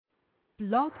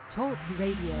Blog Talk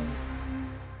Radio.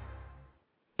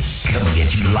 Coming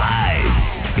at you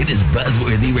live. It is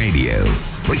BuzzWorthy Radio,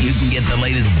 where you can get the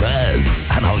latest buzz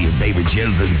on all your favorite shows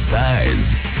and stars.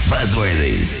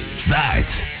 BuzzWorthy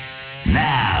starts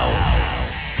now.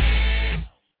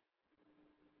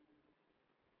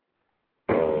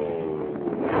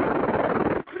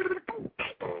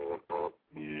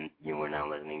 You are now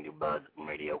listening to Buzz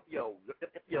Radio. Yo.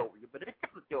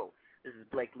 This is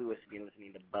Blake Lewis. You're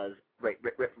listening to Buzz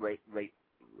Radio.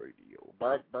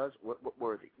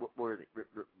 Worthy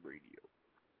Radio.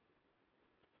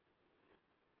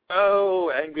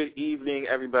 Oh, and good evening,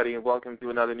 everybody, and welcome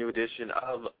to another new edition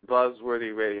of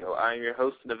BuzzWorthy Radio. I am your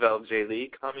host, Novell J.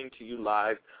 Lee, coming to you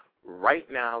live right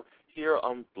now here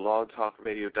on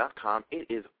blogtalkradio.com. It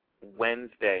is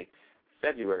Wednesday,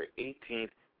 February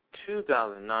 18th,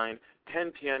 2009,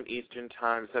 10 p.m. Eastern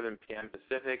Time, 7 p.m.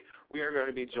 Pacific. We are going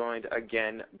to be joined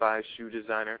again by shoe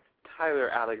designer Tyler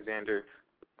Alexander,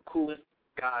 coolest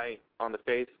guy on the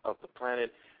face of the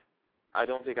planet. I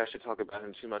don't think I should talk about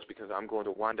him too much because I'm going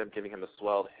to wind up giving him a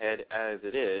swelled head as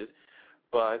it is,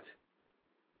 but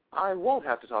I won't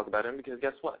have to talk about him because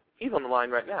guess what? He's on the line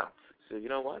right now. So you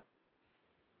know what?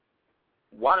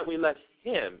 Why don't we let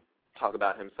him talk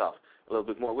about himself a little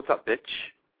bit more? What's up, bitch?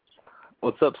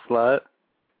 What's up, slut?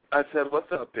 I said, what's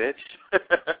up, bitch?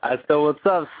 I said, what's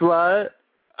up, slut?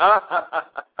 I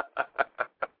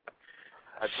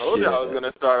told you I was going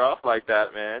to start off like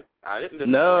that, man. I didn't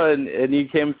disappoint. No, and you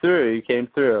came through.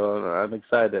 I'm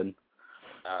excited.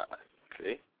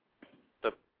 See?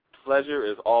 The pleasure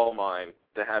is all mine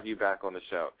to have you back on the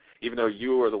show, even though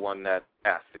you were the one that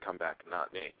asked to come back,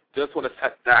 not me. Just want to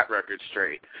set that record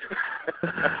straight.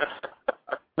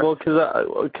 Well,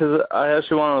 because I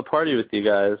actually wanted to party with you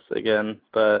guys again,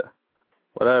 but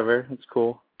whatever, it's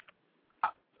cool.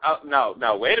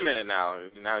 No, wait a minute now.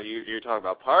 Now you're talking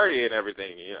about party and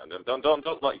everything. You know,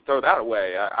 don't like throw that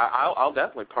away. I'll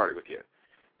definitely party with you.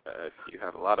 You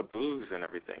have a lot of booze and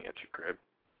everything at your crib.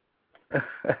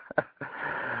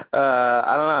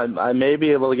 I don't know. I may be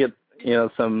able to get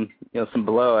some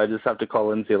below. I just have to call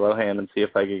Lindsay Lohan and see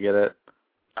if I could get it.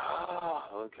 Oh,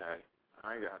 okay.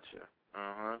 I got you.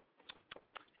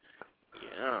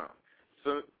 Yeah.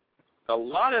 So a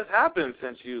lot has happened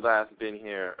since you last been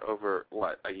here over,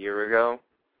 what, a year ago?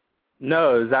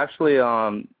 No, it was actually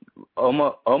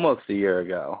almost a year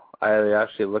ago. I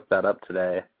actually looked that up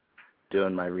today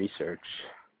doing my research.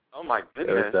 Oh, my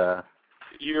goodness. It was,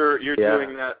 You're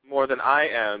doing that more than I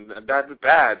am. That's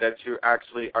bad that you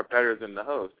actually are better than the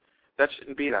host. That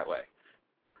shouldn't be that way.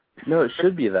 No, it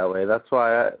should be that way. That's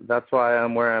why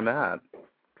I'm where I'm at.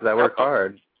 Because I work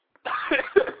hard.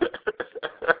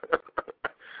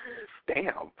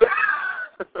 Damn.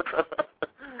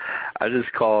 I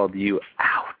just called you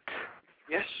out.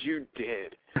 Yes, you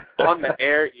did. On the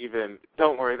air even.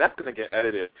 Don't worry, that's going to get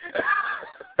edited.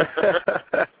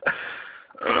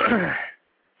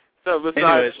 So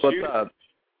Anyways, what's up?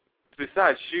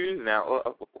 Besides shoes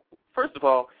now, first of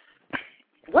all,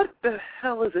 what the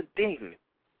hell is a ding?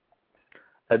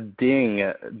 A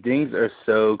ding. Dings are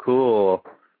so cool.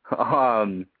 Wow,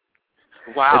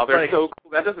 they're so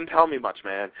cool. That doesn't tell me much,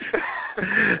 man.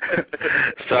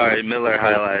 Sorry, Miller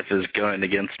High Life is going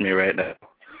against me right now.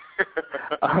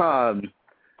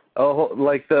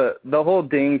 Like the whole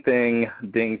ding thing.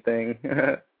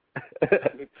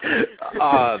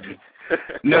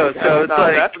 No, so it's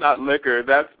like that's not liquor.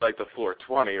 That's like the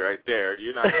 420 right there.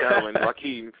 You're not telling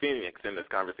Joaquin Phoenix in this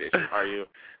conversation, are you?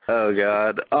 Oh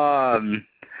God.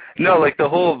 No, like the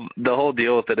whole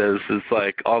deal with it is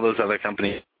like all those other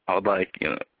companies called like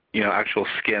actual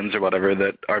skins or whatever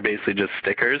that are basically just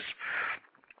stickers.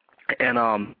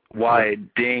 And why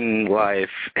Ding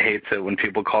Life hates it when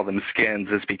people call them skins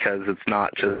is because it's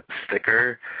not just a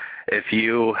sticker. If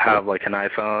you have like an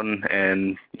iPhone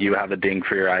and you have a ding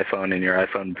for your iPhone and your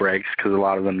iPhone breaks, because a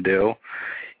lot of them do,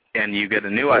 and you get a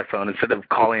new iPhone, instead of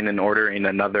calling and ordering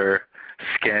another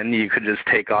skin, you could just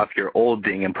take off your old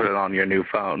ding and put it on your new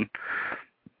phone.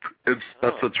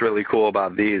 That's what's really cool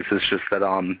about these. It's just that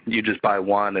you just buy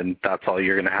one and that's all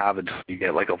you're gonna have until you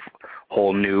get like a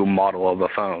whole new model of a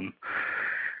phone.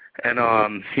 And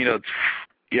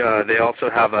they also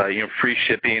have free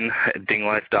shipping at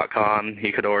dinglife.com.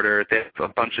 You could order. They have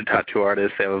a bunch of tattoo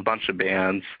artists. They have a bunch of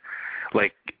bands.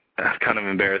 Like, I'm kind of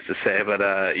embarrassed to say, but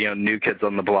New Kids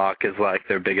on the Block is like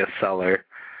their biggest seller.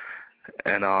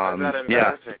 And why is that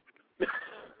embarrassing?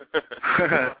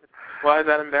 Why is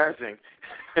that embarrassing?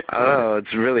 I don't know.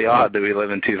 It's really odd that we live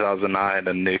in 2009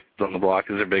 and New Kids on the Block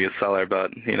is their biggest seller,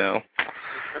 but it's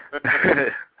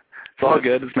all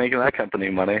good. It's making that company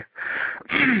money.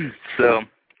 So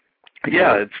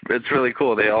Yeah, it's really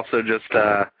cool. They also just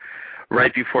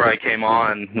right before I came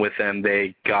on with them,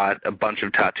 they got a bunch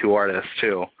of tattoo artists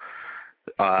too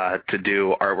to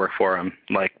do artwork for them,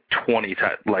 like 20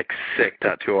 sick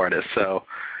tattoo artists. So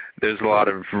there's a lot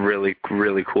of really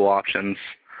cool options.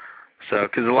 So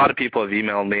because a lot of people have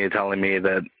emailed me telling me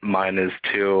that mine is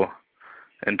too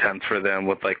intense for them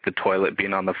with like the toilet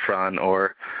being on the front,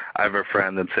 or I have a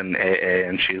friend that's in AA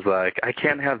and she's like, I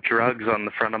can't have drugs on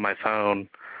the front of my phone.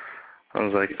 I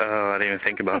was like, oh, I didn't even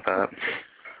think about that.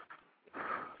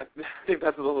 I think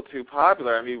that's a little too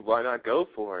popular. I mean, why not go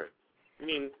for it? I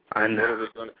mean,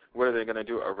 what are they going to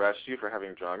do? Arrest you for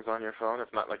having drugs on your phone?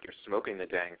 It's not like you're smoking the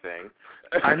dang thing.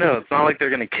 I know. It's not like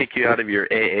they're going to kick you out of your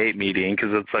AA meeting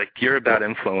because it's like, you're a bad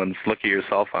influence. Look at your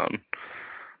cell phone.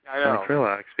 I know. Like,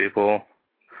 relax, people.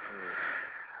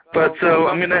 But so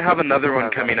I'm going to have another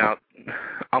one coming out.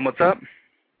 What's up?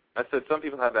 I said some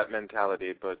people have that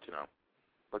mentality, but, you know,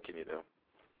 what can you do?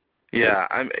 Yeah,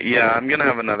 I'm going to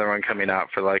have another one coming out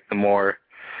for like the more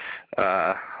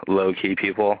low-key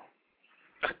people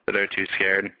that are too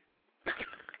scared.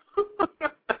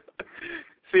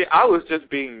 See, I was just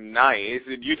being nice,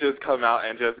 and you just come out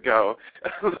and just go,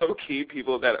 low-key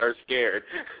people that are scared.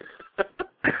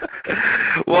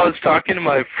 Well, I was talking to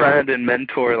my friend and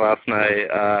mentor last night,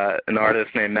 an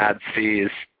artist named Mad Steez,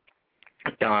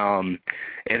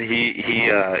 and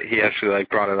he actually like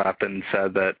brought it up and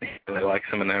said that he really likes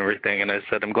him and everything, and I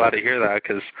said, I'm glad to hear that,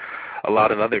 because a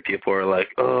lot of other people are like,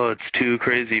 oh, it's too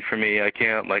crazy for me, I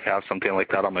can't like have something like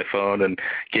that on my phone, and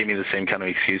gave me the same kind of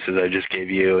excuses I just gave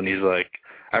you, and he's like,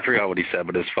 I forgot what he said,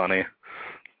 but it's funny.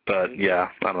 But yeah,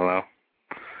 I don't know.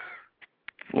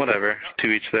 Whatever, to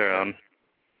each their own.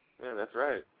 Yeah, that's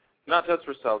right. Not just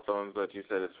for cell phones, but you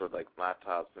said it's for like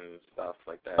laptops and stuff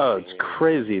like that. Oh, it's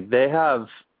crazy. They have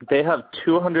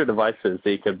 200 devices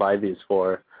that you could buy these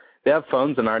for. They have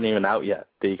phones that aren't even out yet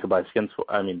that you could buy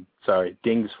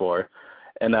dings for.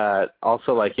 And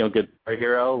also like, you know, Guitar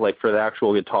Hero, like for the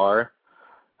actual guitar.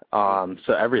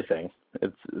 So everything.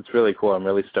 It's really cool. I'm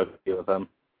really stoked to be with them.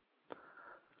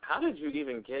 How did you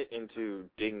even get into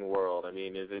Ding World? I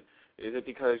mean, is it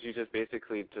because you just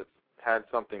basically just had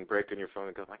something break on your phone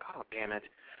and go like, oh, damn it.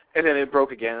 And then it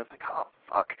broke again. It's like, oh,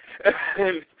 fuck.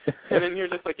 and then you're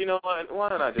just like, you know what? Why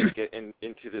don't I just get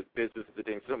into this business of the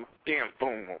ding so my damn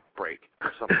phone won't break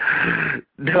or something?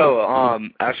 No,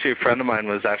 actually a friend of mine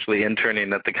was actually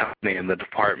interning at the company in the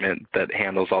department that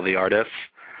handles all the artists.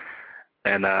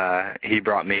 And he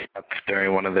brought me up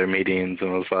during one of their meetings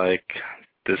and was like,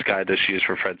 this guy does shoes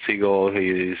for Fred Siegel.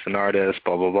 He's an artist,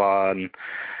 blah, blah, blah.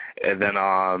 And then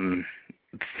I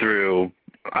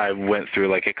went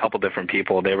through like a couple different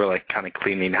people. They were like kind of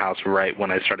cleaning house right when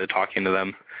I started talking to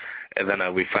them. And then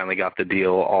we finally got the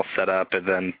deal all set up, and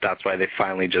then that's why they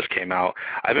finally just came out.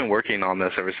 I've been working on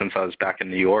this ever since I was back in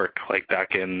New York, like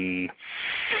back in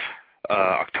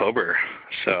October.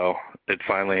 So it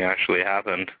finally actually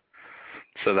happened.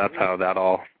 So that's how that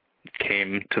all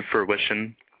came to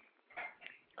fruition.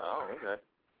 Oh, okay.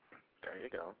 There you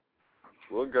go.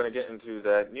 We're going to get into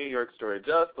that New York story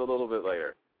just a little bit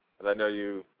later. And I know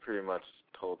you pretty much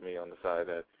told me on the side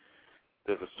that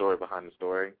there's a story behind the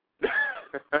story.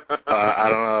 I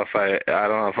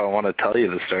don't know if I want to tell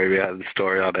you the story behind the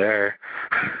story on air.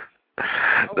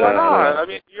 Why not? I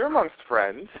mean, you're amongst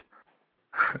friends.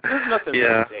 There's nothing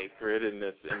yeah. sacred in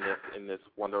this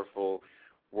wonderful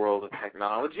world of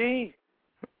technology.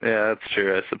 Yeah, that's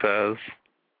true, I suppose.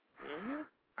 Mm-hmm.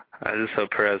 I just hope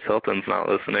Perez Hilton's not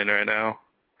listening right now.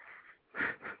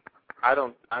 I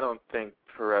don't think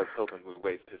Perez Hilton would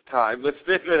waste his time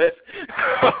listening to this.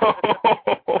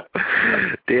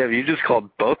 Damn, you just called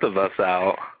both of us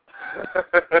out.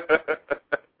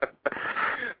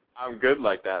 I'm good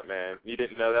like that, man. You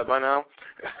didn't know that by now?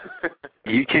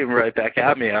 You came right back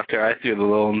at me after I threw the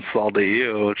little insult at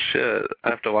you. Shit, I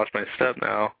have to watch my step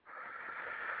now.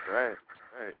 Right.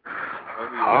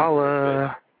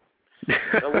 Holla.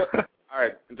 All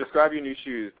right, describe your new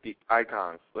shoes, the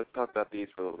Icons. Let's talk about these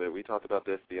for a little bit. We talked about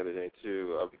this the other day,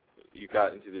 too. You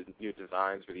got into the new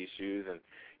designs for these shoes, and,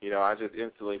 you know, I just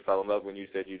instantly fell in love when you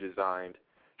said you designed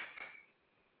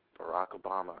Barack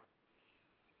Obama.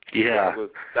 Yeah.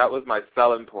 That was my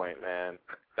selling point, man.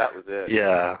 That was it.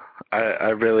 Yeah, I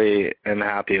really am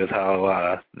happy with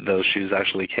how those shoes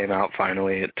actually came out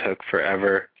finally. It took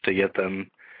forever to get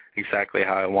them exactly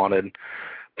how I wanted.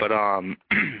 But,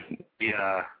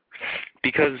 yeah,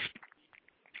 because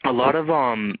a lot of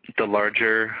the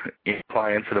larger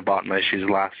clients that have bought my shoes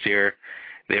last year,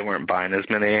 they weren't buying as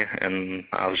many, and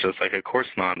I was just like, of course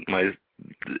not.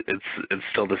 It's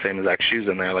still the same exact shoes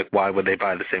in there. Like, why would they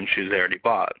buy the same shoes they already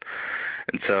bought?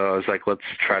 And so I was like, let's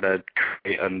try to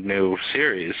create a new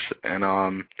series. And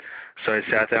so I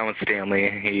sat down with Stanley.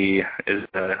 He is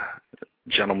a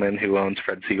gentleman who owns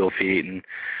Fred Siegel Feet, and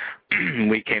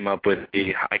we came up with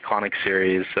the iconic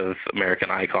series of American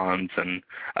icons and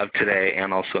of today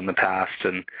and also in the past.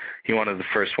 And he wanted the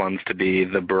first ones to be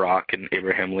the Barack and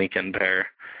Abraham Lincoln pair,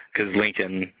 because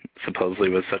Lincoln supposedly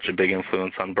was such a big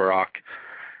influence on Barack.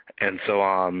 And so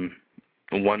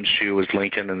one shoe was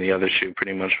Lincoln and the other shoe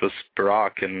pretty much was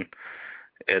Barack. And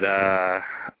it, I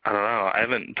don't know, I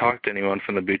haven't talked to anyone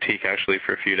from the boutique actually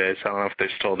for a few days. I don't know if they're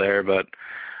still there, but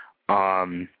I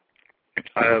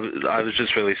was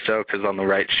just really stoked because on the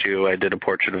right shoe I did a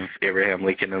portrait of Abraham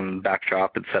Lincoln, and in the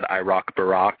backdrop it said "I rock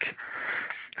Barack."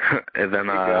 And then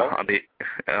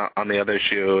on the other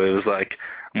shoe it was like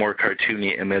a more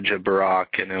cartoony image of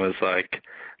Barack, and it was like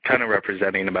kind of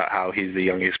representing about how he's the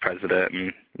youngest president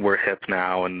and we're hip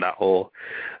now and that whole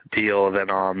deal. Then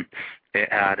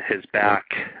it had his back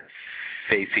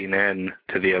facing in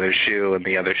to the other shoe, and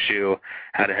the other shoe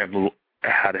had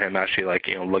him actually like,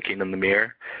 you know, looking in the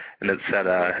mirror, and it said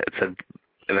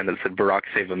Barack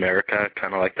Save America,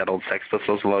 kind of like that old Sex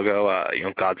Pistols logo, you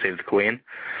know, God Save the Queen.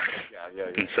 Yeah.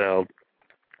 And so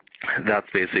that's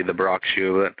basically the Barack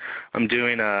shoe. But I'm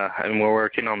doing and we're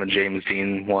working on the James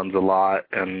Dean ones a lot,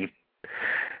 and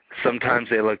sometimes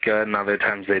they look good and other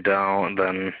times they don't, and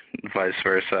then vice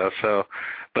versa. So,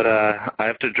 but I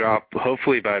have to drop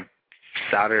hopefully by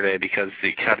Saturday because the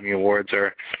Academy Awards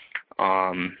are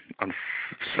on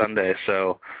Sunday,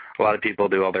 so a lot of people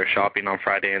do all their shopping on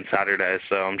Friday and Saturday,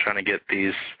 so I'm trying to get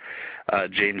these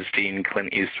James Dean,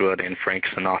 Clint Eastwood, and Frank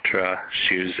Sinatra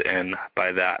shoes in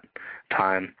by that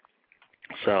time.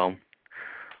 So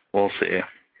we'll see.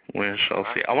 We shall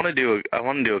see. I want to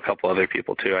do a couple other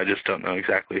people too. I just don't know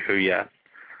exactly who yet.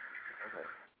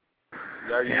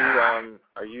 Okay.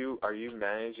 Are you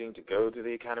managing to go to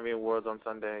the Academy Awards on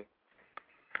Sunday?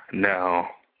 No.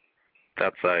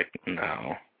 That's like,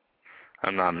 no.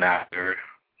 I'm not an actor.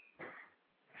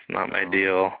 It's not my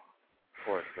deal.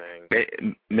 Poor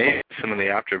thing. Maybe some of the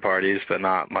after parties, but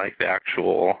not like the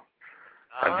actual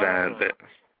event.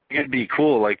 It'd be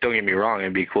cool, like, don't get me wrong,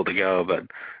 it'd be cool to go, but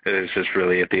it's just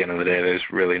really, at the end of the day, there's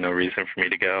really no reason for me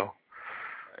to go.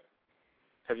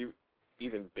 Have you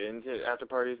even been to after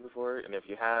parties before? And if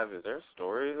you have, is there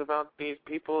stories about these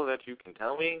people that you can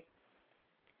tell me?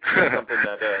 Something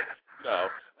that,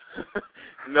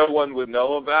 no one would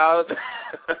know about?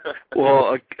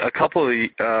 Well, a couple of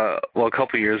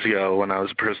years ago, when I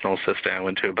was a personal assistant, I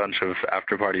went to a bunch of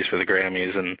after parties for the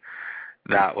Grammys, and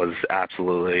that was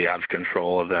absolutely out of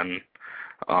control. Then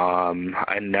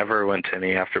I never went to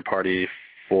any after party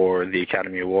for the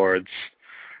Academy Awards,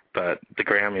 but the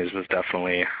Grammys was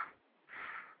definitely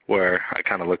where I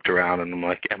kind of looked around and I'm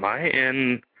like, am I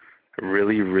in a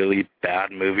really, really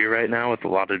bad movie right now with a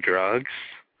lot of drugs?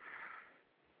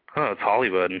 Oh, it's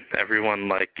Hollywood. Everyone,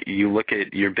 like, you look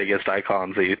at your biggest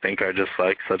icons that you think are just,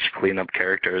 like, such clean-up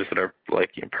characters that are,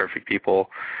 like, you know, perfect people,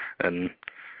 and,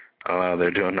 I don't know,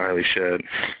 they're doing gnarly shit.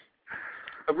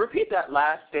 Repeat that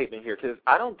last statement here, because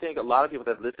I don't think a lot of people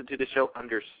that listen to the show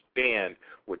understand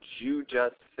what you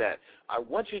just said. I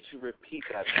want you to repeat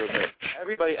that so that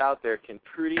everybody out there can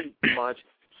pretty much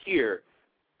hear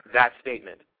that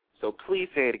statement. So please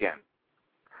say it again.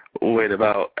 Wait,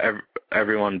 about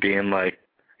everyone being, like,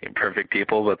 perfect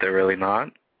people, but they're really not?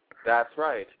 That's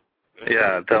right.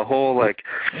 Yeah, the whole, like,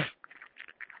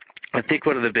 I think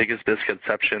one of the biggest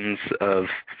misconceptions of,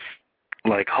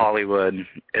 like, Hollywood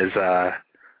is,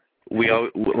 we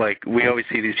always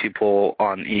see these people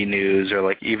on E! News or,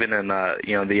 like, even in,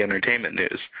 you know, the entertainment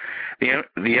news.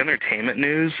 The entertainment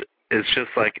news is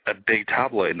just, like, a big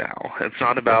tabloid now. It's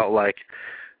not about, like,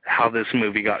 how this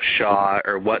movie got shot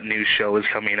or what new show is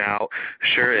coming out.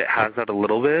 Sure, it has that a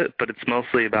little bit, but it's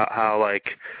mostly about how,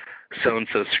 like,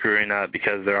 so-and-so screwing up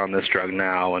because they're on this drug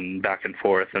now and back and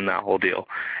forth and that whole deal.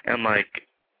 And, like,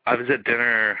 I was at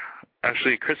dinner,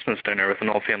 actually Christmas dinner with an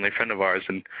old family friend of ours,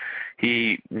 and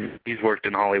he's worked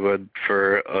in Hollywood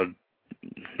for a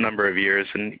number of years,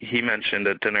 and he mentioned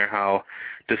at dinner how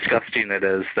disgusting it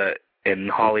is that in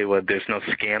Hollywood there's no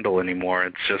scandal anymore.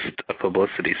 It's just a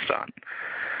publicity stunt.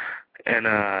 And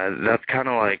that's kind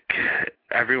of like,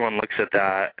 everyone looks at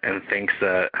that and thinks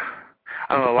that,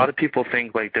 I don't know, a lot of people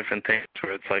think like different things,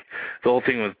 where it's like the whole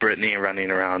thing with Britney running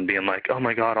around being like, oh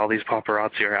my God, all these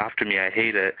paparazzi are after me, I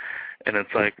hate it. And it's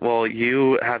like, well,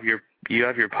 you have your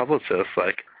publicist,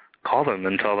 like, call them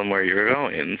and tell them where you're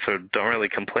going, so don't really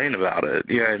complain about it,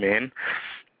 you know what I mean?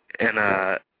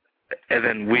 And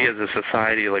then we as a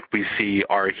society, like, we see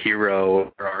our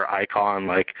hero or our icon,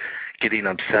 like, getting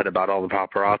upset about all the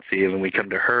paparazzi, and we come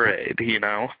to her aid, you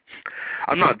know?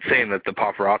 I'm not saying that the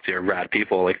paparazzi are rad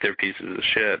people, like, they're pieces of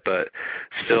shit, but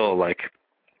still, like,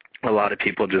 a lot of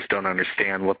people just don't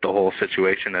understand what the whole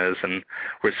situation is, and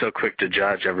we're so quick to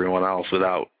judge everyone else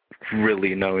without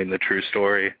really knowing the true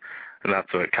story, and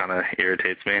that's what kind of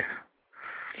irritates me.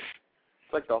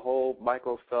 It's like the whole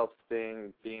Michael Phelps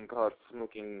thing, being caught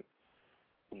smoking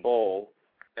a bowl.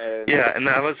 And yeah, and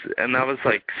that was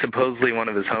like supposedly one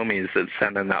of his homies that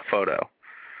sent in that photo.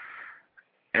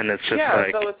 And it's just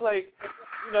like, so it's like,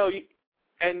 you know,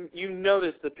 and you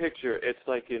notice the picture, it's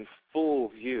like in full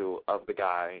view of the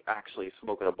guy actually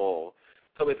smoking a bowl.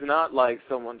 So it's not like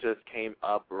someone just came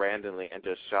up randomly and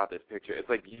just shot this picture. It's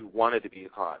like you wanted to be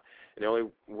caught. And the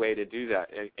only way to do that,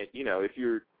 you know, if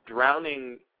you're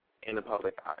drowning in the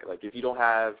public eye, like if you don't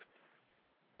have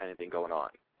anything going on,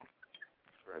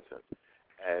 for instance,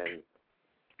 and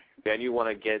then you want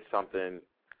to get something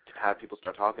to have people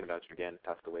start talking about you again,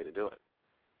 that's the way to do it.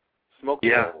 Smoke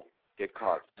a bowl, get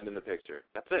caught, send in the picture.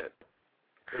 That's it.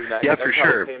 I mean, yeah, for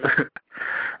sure.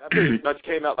 That pretty much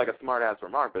came out like a smart-ass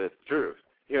remark, but it's the truth.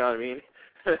 You know what I mean?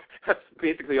 That's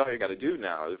basically all you got to do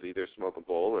now is either smoke a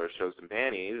bowl or show some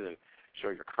panties and show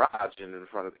your crotch in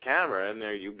front of the camera, and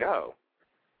there you go.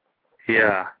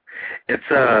 Yeah. It's,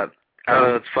 I don't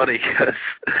know, it's funny because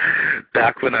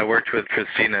back when I worked with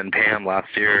Christina and Pam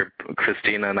last year,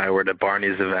 Christina and I were at a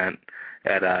Barney's event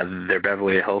at their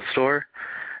Beverly Hills store,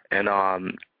 and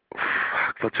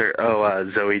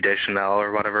Zoe Deschanel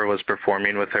or whatever was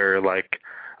performing with her, like,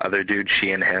 other dude,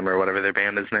 She and Him or whatever their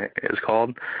band is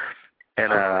called.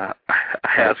 And I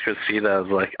asked Christina, I was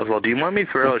like, do you want me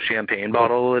to throw a champagne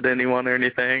bottle at anyone or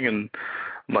anything? And,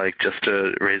 like, just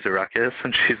to raise a ruckus?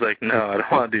 And she's like, no, I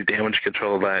don't want to do damage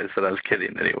control. But I said I was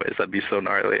kidding anyways. That'd be so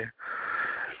gnarly.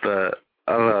 But,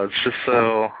 I don't know, it's just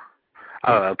so,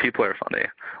 I don't know, people are funny.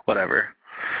 Whatever.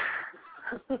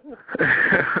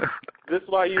 This is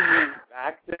why you moved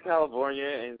back to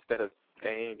California instead of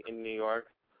staying in New York?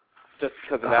 Just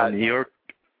because of that? New York?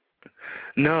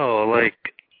 No, like,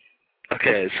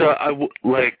 okay, so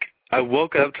I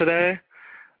woke up today,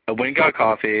 I went and got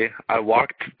coffee, I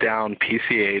walked down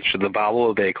PCH to the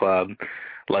Babel Bay Club,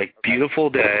 like, beautiful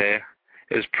day,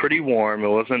 it was pretty warm, it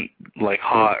wasn't, like,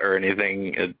 hot or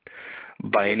anything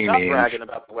by any means. Stop bragging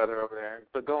about the weather over there,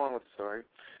 but go on with the story.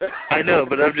 I know,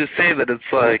 but I'm just saying that it's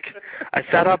like, I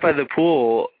sat out by the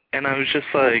pool, and I was just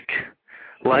like,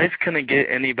 life couldn't get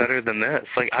any better than this.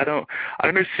 Like, I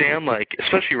understand, like,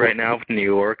 especially right now with New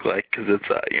York, like, because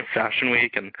it's Fashion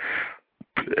Week, and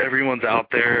everyone's out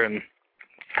there, and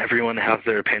everyone has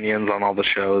their opinions on all the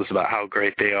shows about how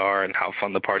great they are and how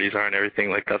fun the parties are and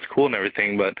everything. Like, that's cool and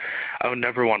everything, but I would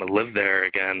never want to live there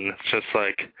again. It's just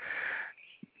like,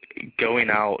 going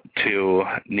out to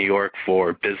New York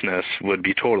for business would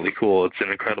be totally cool. It's an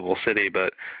incredible city,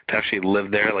 but to actually live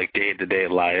there, like, day-to-day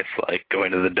life, like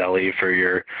going to the deli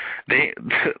for they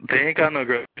ain't got no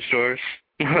grocery stores.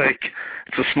 Like,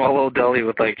 it's a small little deli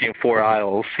with, like, 4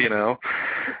 aisles, you know?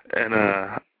 And,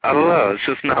 I don't know, it's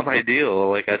just not my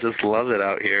deal. Like, I just love it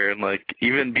out here. And, like,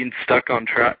 even being stuck in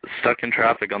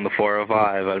traffic on the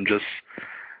 405, I'm just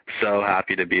so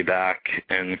happy to be back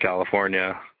in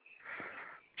California.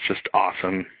 It's just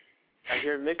awesome. I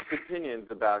hear mixed opinions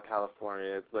about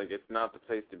California. It's like it's not the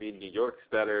place to be. New York's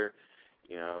better.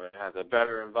 You know, it has a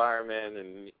better environment,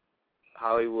 and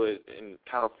Hollywood in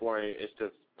California is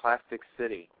just plastic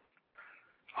city.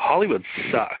 Hollywood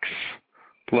sucks.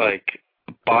 Like,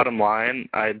 bottom line,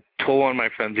 I told one of my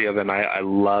friends the other night, I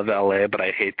love LA, but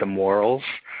I hate the morals.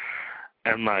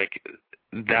 And, like,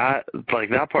 that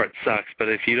part sucks, but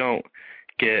if you don't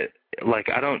get, like,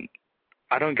 I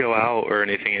don't go out or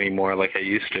anything anymore like I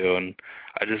used to, and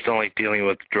I just don't like dealing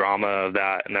with drama of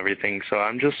that and everything. So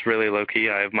I'm just really low-key.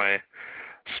 I have my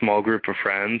small group of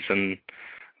friends, and,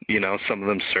 you know, some of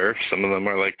them surf, some of them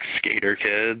are like skater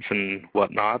kids and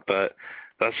whatnot, but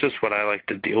that's just what I like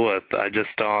to deal with. I just,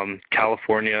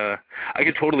 California, I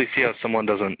could totally see how someone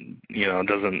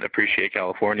doesn't appreciate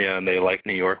California and they like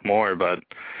New York more, but,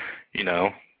 you know,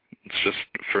 it's just,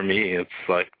 for me, it's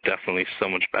like definitely so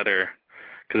much better.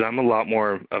 Because I'm a lot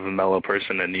more of a mellow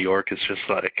person, and New York is just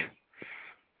like,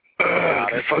 get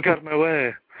the fuck out of my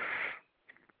way.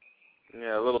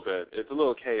 Yeah, a little bit. It's a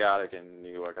little chaotic in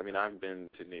New York. I mean, I've been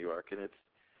to New York, and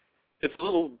it's a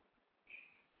little,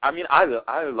 I mean, I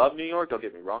love New York, don't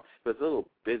get me wrong, but it's a little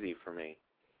busy for me.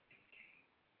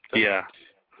 Yeah.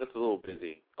 It's a little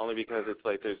busy, only because it's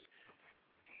like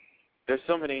there's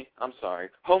so many, I'm sorry,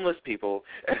 homeless people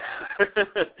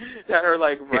that are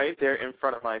like right there in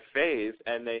front of my face,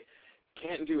 and they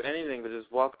can't do anything but just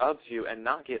walk up to you and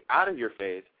not get out of your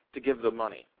face to give them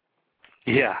money.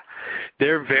 Yeah,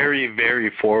 they're very, very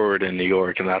forward in New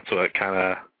York, and that's what kind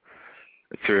of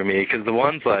threw me. Because the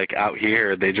ones like out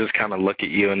here, they just kind of look at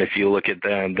you, and if you look at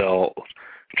them, they'll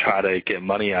try to get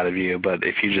money out of you. But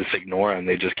if you just ignore them,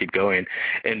 they just keep going.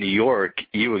 In New York,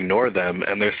 you ignore them,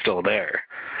 and they're still there.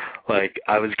 Like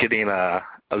I was getting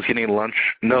lunch.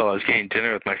 No, I was getting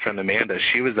dinner with my friend Amanda.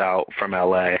 She was out from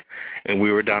LA, and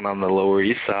we were down on the Lower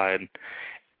East Side,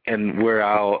 and we're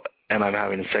out. And I'm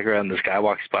having a cigarette, and this guy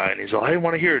walks by, and he's like, "I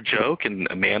want to hear a joke." And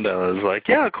Amanda was like,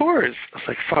 "Yeah, of course." I was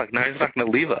like, "Fuck, now he's not going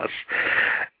to leave us."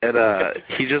 And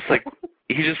he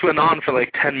just went on for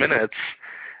like 10 minutes,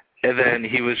 and then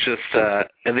he was just,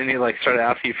 and then he like started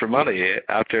asking for money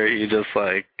after he just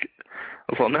like,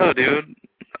 I was like, "No, dude,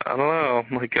 I don't know."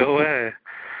 I'm like, "Go away."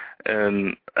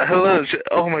 And hello,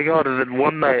 oh my God! And then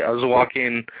one night I was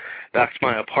walking back to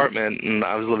my apartment, and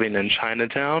I was living in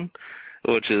Chinatown,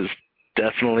 which is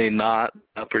definitely not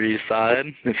Upper East Side,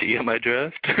 if you get my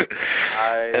drift.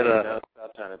 I know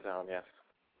about Chinatown, yes.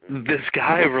 This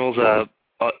guy rolls up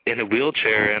in a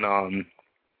wheelchair, and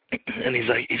he's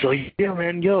like, "Yeah,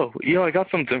 man, yo, I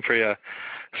got something for you."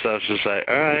 So I was just like,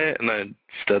 "All right," and I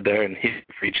stood there, and he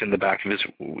reached in the back of his,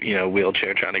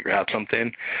 wheelchair trying to grab something,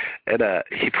 and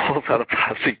he pulls out a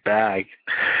plastic bag.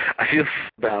 I feel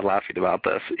so bad laughing about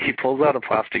this. He pulls out a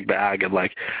plastic bag and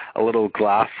like a little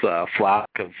glass flask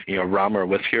of rum or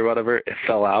whiskey or whatever. It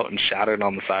fell out and shattered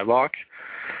on the sidewalk.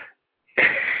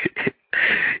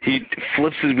 He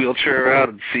flips his wheelchair around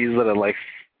and sees that it like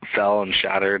fell and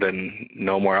shattered and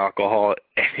no more alcohol,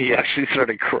 and he actually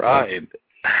started crying.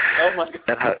 Oh my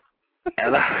God.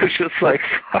 And I was just like,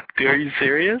 "Fuck, dude, are you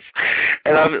serious?"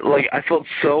 And I felt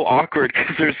so awkward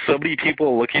because there's so many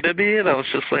people looking at me, and I was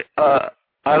just like,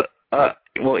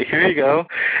 well, here you go.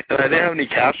 And I didn't have any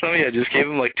cash on me. I just gave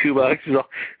him like $2. He's like,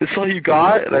 "This all you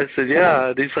got?" And I said, "Yeah."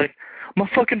 And he's like, "My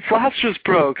fucking flask just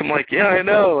broke." I'm like, "Yeah, I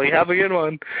know. Like, have a good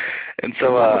one." And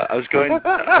so I was going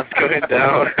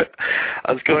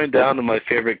down to my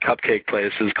favorite cupcake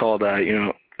place. It's called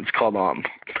It's called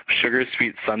Sugar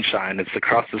Sweet Sunshine. It's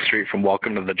across the street from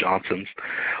Welcome to the Johnsons.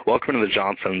 Welcome to the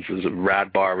Johnsons is a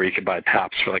rad bar where you could buy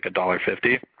taps for like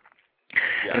 $1.50.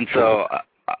 Yeah. And so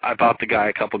I bought the guy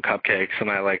a couple cupcakes,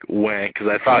 and I like went because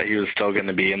I thought he was still going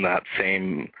to be in that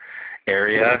same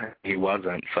area. He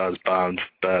wasn't, so I was bummed.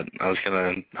 But I was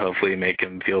going to hopefully make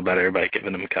him feel better by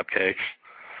giving him cupcakes.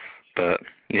 But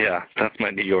yeah, that's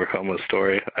my New York homeless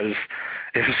story. I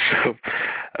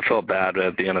felt bad, but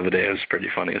at the end of the day, it was pretty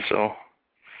funny. So.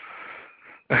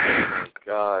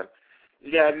 God.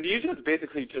 Yeah, and you just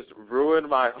basically just ruined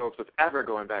my hopes of ever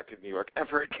going back to New York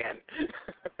ever again.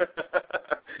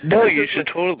 No, you should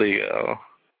totally go.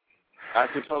 I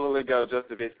should totally go just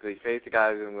to basically face the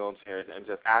guys in wheelchairs and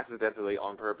just accidentally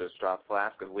on purpose drop a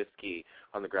flask of whiskey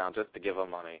on the ground just to give them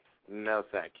money. No,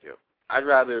 thank you. I'd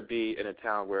rather be in a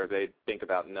town where they think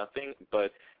about nothing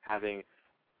but having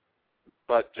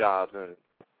butt jobs and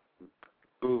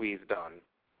boobies done,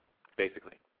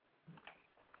 basically.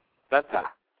 That's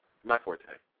my forte.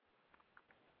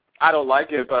 I don't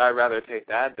like it, but I'd rather take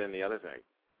that than the other thing.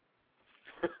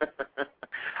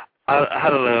 I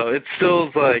don't know. It still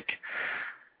like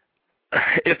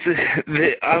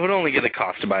I would only get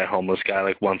accosted by a homeless guy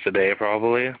like once a day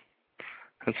probably.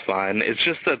 That's fine. It's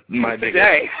just that my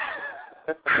biggest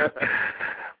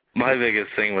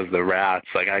thing was the rats.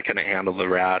 Like I couldn't handle the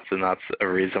rats, and that's a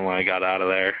reason why I got out of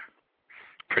there.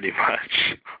 Pretty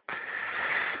much.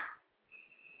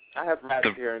 I have rats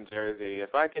here in Jersey.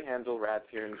 If I can handle rats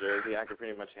here in Jersey, I can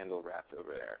pretty much handle rats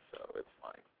over there, so it's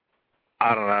fine.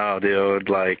 I don't know, dude.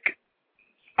 Like,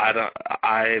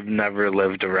 I've never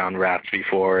lived around rats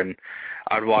before, and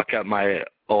I'd walk up my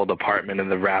old apartment, and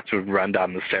the rats would run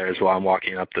down the stairs while I'm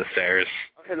walking up the stairs.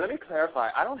 Okay, let me clarify.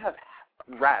 I don't have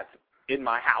rats in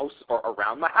my house or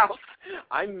around my house.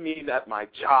 I mean at my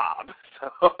job.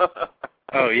 So.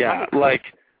 Oh, yeah. Like,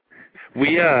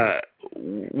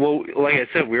 well, like I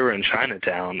said, we were in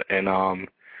Chinatown, and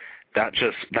that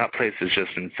place is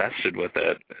just infested with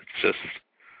it. It's just,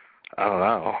 I don't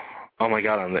know. Oh my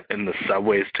God, in the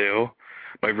subways too.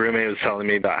 My roommate was telling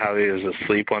me about how he was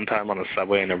asleep one time on a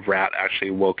subway, and a rat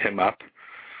actually woke him up,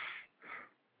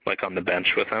 like on the bench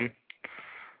with him.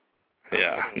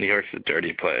 Yeah, New York's a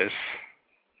dirty place.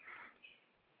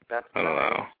 That's I don't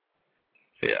know.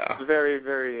 Yeah. It's very,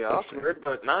 very awkward,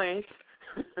 but nice.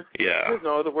 Yeah. There's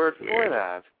no other word for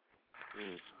that.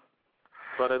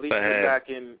 But at least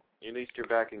you're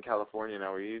back in California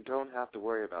now, where you don't have to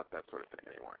worry about that sort of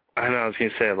thing anymore. I know. I was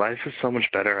gonna say, life is so much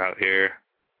better out here.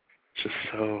 It's just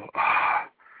so.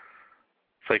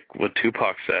 It's like what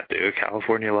Tupac said, dude.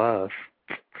 California love.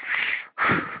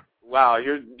 Wow,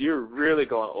 you're really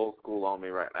going old school on me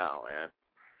right now, man.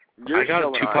 I got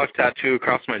a Tupac tattoo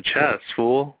across my chest,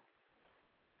 fool.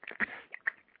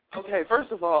 Okay,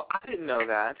 first of all, I didn't know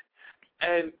that.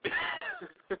 And,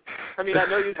 I mean, I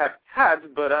know you have hats,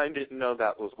 but I didn't know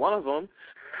that was one of them.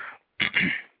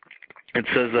 It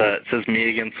says me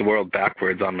against the world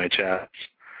backwards on my chest.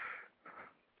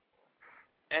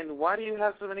 And why do you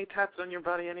have so many tats on your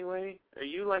body anyway? Are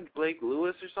you like Blake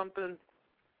Lewis or something?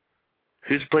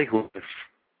 Who's Blake Lewis?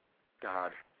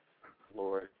 God,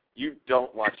 Lord. You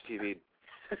don't watch TV.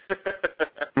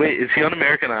 Wait, is he on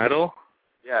American Idol?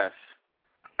 Yes.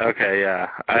 Okay, yeah.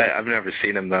 I've never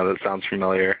seen him, though. That sounds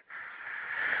familiar.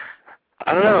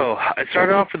 I don't know. I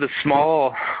started off with a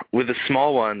small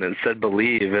one that said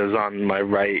 "Believe." It was on my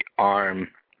right arm,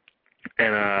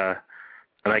 and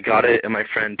I got it, and my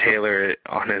friend Taylor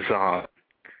on his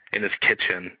in his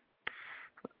kitchen,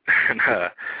 and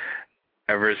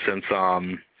ever since I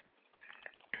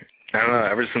don't know.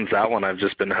 Ever since that one, I've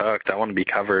just been hooked. I want to be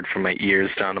covered from my ears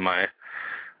down to my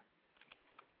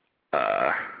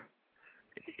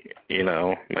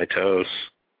my toes.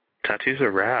 Tattoos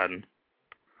are rad.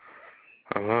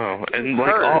 I don't know. And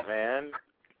like man.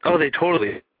 Oh, they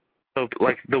totally. So,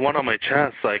 like the one on my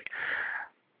chest, like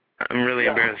I'm really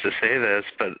embarrassed to say this,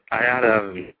 but I had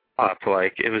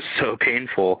like it was so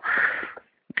painful.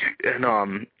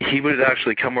 And he would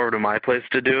actually come over to my place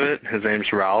to do it. His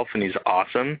name's Ralph, and he's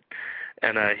awesome.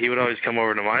 And he would always come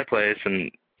over to my place,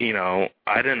 and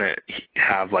I didn't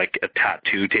have like a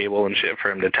tattoo table and shit for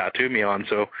him to tattoo me on,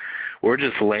 so we're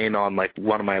just laying on like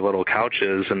one of my little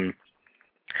couches, and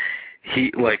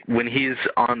he, like, when he's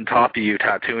on top of you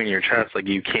tattooing your chest, like,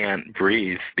 you can't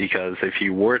breathe, because if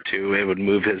you were to, it would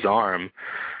move his arm.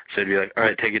 So he'd be like, all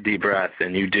right, take a deep breath,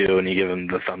 and you do, and you give him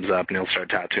the thumbs up, and he'll start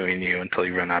tattooing you until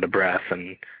you run out of breath,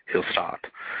 and he'll stop.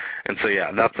 And so,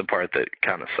 yeah, that's the part that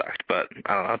kind of sucked. But,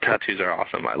 I don't know, tattoos are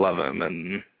awesome. I love them,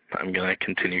 and I'm going to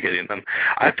continue getting them.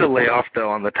 I have to lay off, though,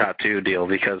 on the tattoo deal,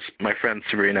 because my friends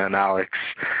Sabrina and Alex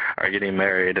are getting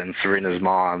married, and Sabrina's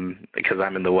mom, because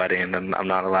I'm in the wedding, and I'm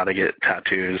not allowed to get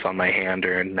tattoos on my hand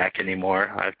or neck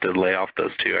anymore. I have to lay off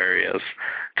those two areas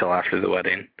till after the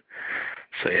wedding.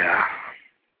 So, yeah.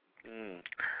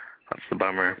 That's the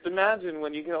bummer. Just imagine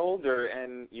when you get older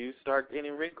and you start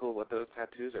getting wrinkled, what those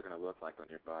tattoos are going to look like on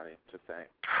your body. Just saying.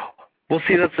 Well,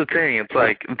 see, that's the thing. It's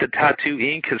like the tattoo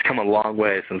ink has come a long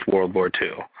way since World War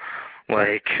II.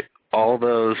 Like, all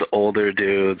those older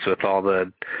dudes with all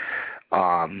the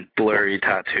blurry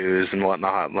tattoos and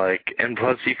whatnot, like, and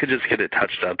plus you could just get it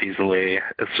touched up easily.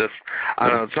 It's just, I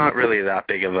don't know, it's not really that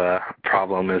big of a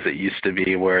problem as it used to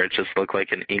be, where it just looked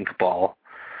like an ink ball.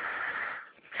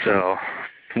 So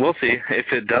we'll see.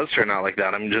 If it does turn out like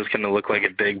that, I'm just going to look like a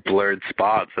big blurred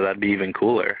spot, so that'd be even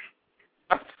cooler.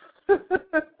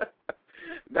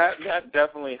 That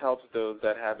definitely helps those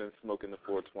that have been smoking the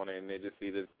 420 and they just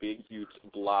see this big, huge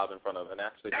blob in front of them and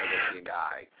actually have a big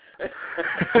eye.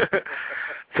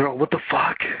 They're all, what the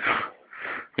fuck?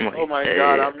 Like, oh my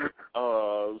God, I'm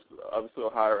so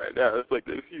high right now. It's like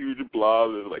this huge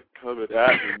blob that's like coming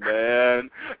at me, man.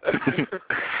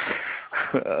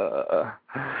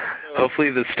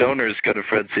 Hopefully the stoners go to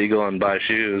Fred Siegel and buy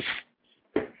shoes.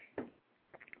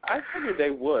 I figured they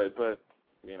would, but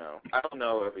I don't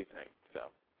know everything. So,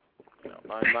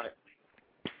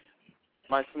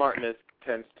 my smartness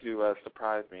tends to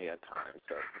surprise me at times.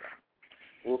 So,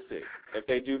 we'll see. If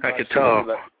they do, I could tell.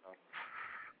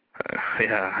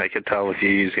 Yeah, I could tell with you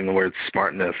using the word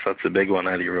smartness. That's a big one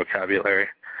out of your vocabulary.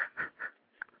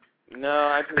 No,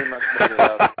 I pretty much made it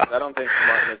up. I don't think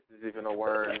smartness is even a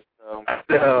word. So.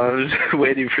 No, I was just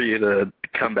waiting for you to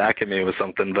come back at me with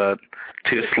something, but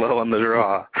too slow on the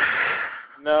draw.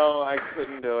 No, I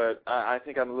couldn't do it. I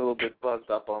think I'm a little bit buzzed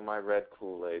up on my red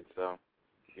Kool-Aid, so,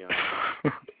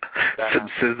 Some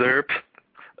scissor.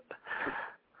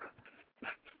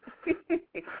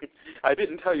 I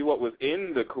didn't tell you what was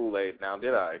in the Kool-Aid now,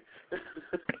 did I?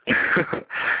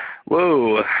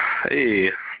 Whoa,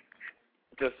 hey.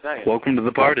 Just saying. Welcome to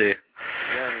the party.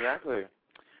 Yeah, exactly.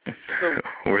 So,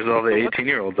 where's all the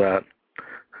 18-year-olds at?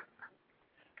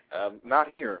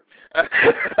 Not here.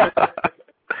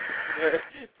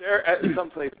 They're at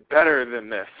someplace better than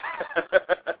this.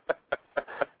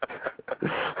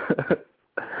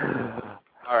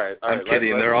 All right. I'm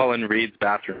kidding. They're all in Reed's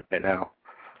bathroom right now.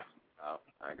 Oh,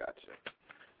 I got you.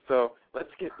 So let's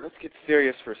get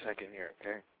serious for a second here,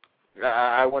 okay?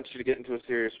 I want you to get into a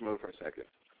serious mood for a second,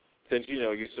 since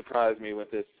you surprised me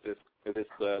with this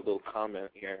little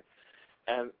comment here,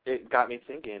 and it got me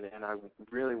thinking, and I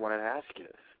really wanted to ask you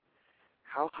this: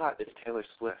 how hot is Taylor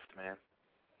Swift, man?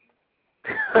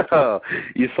 Oh,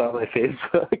 you saw my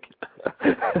Facebook?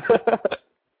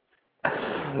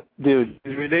 Dude,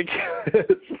 it's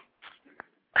ridiculous.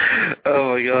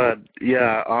 Oh my god.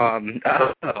 Yeah, I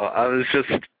don't know. I was just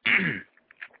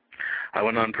I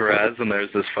went on Perez and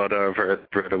there's this photo of her at the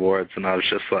Brit Awards and I was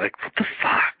just like, what the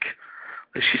fuck?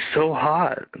 Like, she's so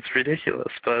hot. It's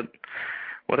ridiculous, but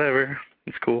whatever.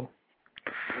 It's cool.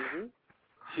 Mm-hmm.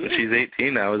 She's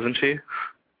 18 now, isn't she?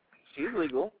 She's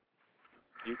legal.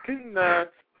 You can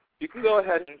go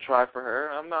ahead and try for her.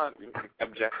 I'm not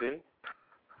objecting.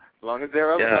 As long as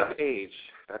they're of age,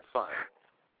 that's fine.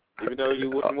 Even though you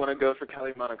wouldn't want to go for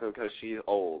Kelly Monaco because she's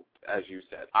old, as you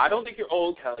said. I don't think you're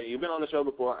old, Kelly. You've been on the show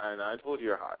before, and I told you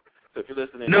you're hot. So if you're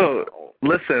listening, no, you're not old.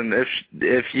 Listen,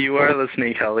 if you are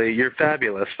listening, Kelly, you're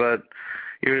fabulous, but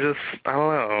you're just, I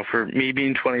don't know, for me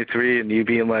being 23 and you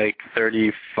being like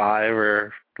 35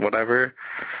 or whatever,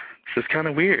 it's just kind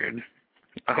of weird.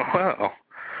 I don't know.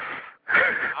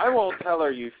 I won't tell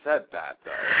her you said that,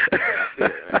 though. I'll see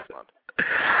you next month.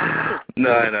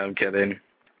 No, I know, I'm kidding.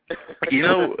 You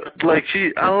know, like,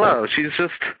 I don't know, she's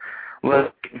just,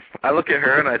 like, I look at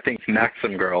her and I think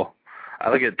Maxim girl. I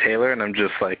look at Taylor and I'm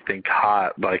just, like, think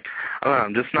hot. Like, I don't know,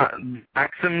 I'm just not,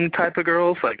 Maxim type of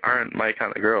girls, like, aren't my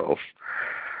kind of girls.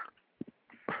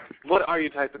 What are you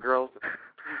type of girls?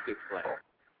 Please explain.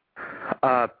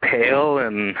 Pale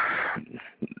and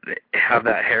have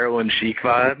that heroin chic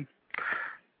vibe.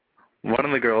 One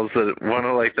of the girls, one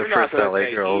of, like, the You're first not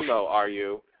LA girls. emo, are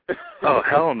you? Oh,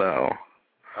 hell no.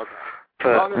 Okay. But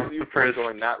as long as you first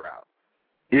going that route.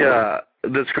 Yeah,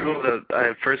 this girl that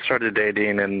I first started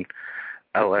dating in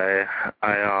LA,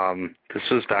 this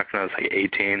was back when I was like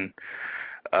 18.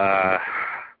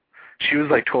 She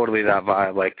was like totally that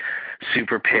vibe, like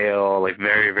super pale, like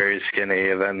very, very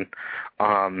skinny. And then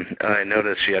I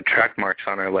noticed she had track marks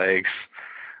on her legs.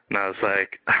 And I was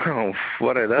like, oh,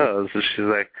 what are those? And she's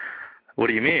like, what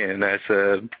do you mean? And I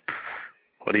said,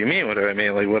 what do you mean? What do I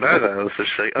mean? Like, what are those? So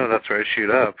she's like, oh, that's where I shoot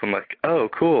up. I'm like, oh,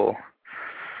 cool.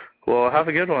 Well, have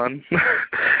a good one.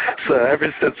 So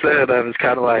ever since then, I was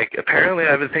kind of like, apparently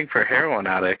I have a thing for heroin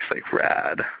addicts. Like,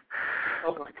 rad.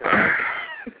 Oh, my God.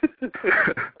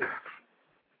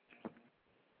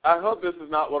 I hope this is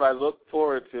not what I look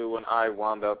forward to when I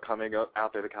wound up coming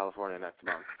out there to California next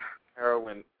month.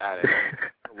 Heroin addict.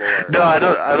 Lord. No, I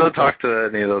don't talk to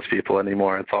any of those people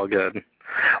anymore. It's all good.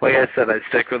 Like I said, I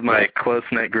stick with my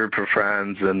close-knit group of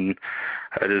friends, and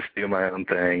I just do my own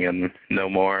thing, and no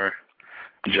more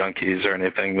junkies or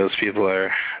anything. Those people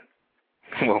are,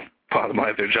 well, bottom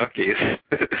line, they're junkies.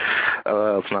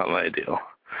 It's not my deal.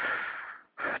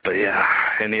 But yeah,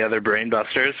 any other brain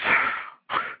busters?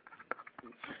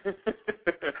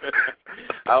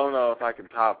 I don't know if I can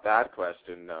top that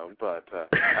question, no, but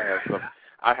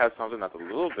I have something that's a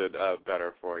little bit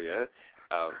better for you.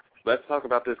 Let's talk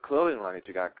about this clothing line that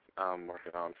you got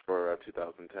working on for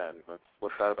 2010.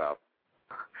 What's that about?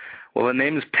 Well, the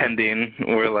name's pending.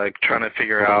 We're like trying to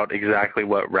figure out exactly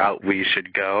what route we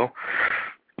should go.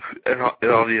 It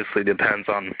obviously depends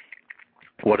on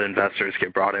what investors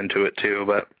get brought into it too,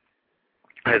 but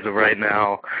as of right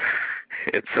now,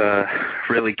 it's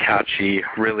really catchy,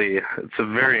 it's a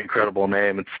very incredible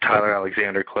name. It's Tyler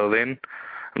Alexander Clothing.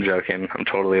 I'm joking. I'm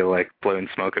totally like blowing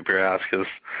smoke up your ass because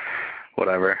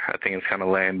whatever. I think it's kind of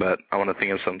lame, but I want to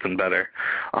think of something better.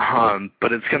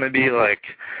 But it's going to be like,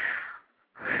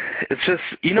 it's just,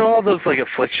 you know all those like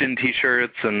Affliction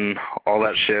t-shirts and all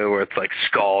that shit where it's like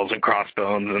skulls and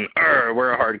crossbones and,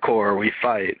 we're hardcore, we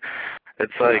fight.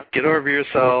 It's like, get over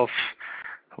yourself.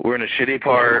 We're in a shitty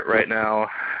part right now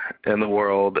in the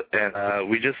world, and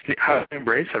we just have to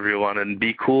embrace everyone and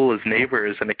be cool as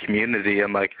neighbors in a community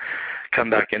and like come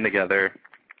back in together.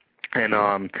 And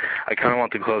I kind of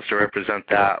want the clothes to represent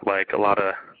that, like a lot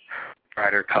of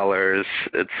brighter colors.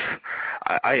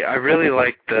 I really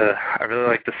like the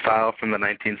style from the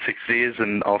 1960s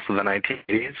and also the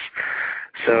 1980s.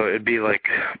 So it'd be like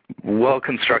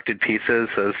well-constructed pieces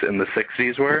as in the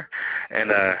 60s were, and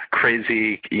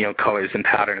crazy, colors and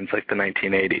patterns like the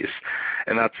 1980s.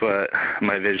 And that's what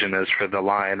my vision is for the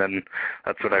line, and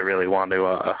that's what I really want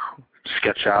to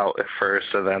sketch out at first,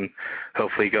 so then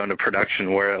hopefully go into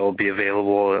production where it'll be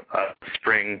available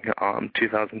spring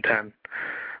 2010.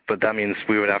 But that means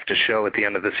we would have to show at the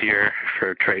end of this year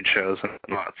for trade shows and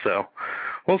whatnot. So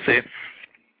we'll see.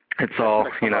 It's all,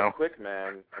 up quick,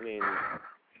 man. I mean,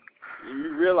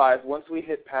 you realize once we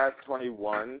hit past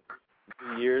 21,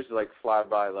 the years like fly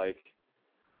by like,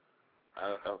 I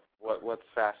don't know, what's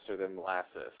faster than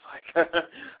molasses? Like,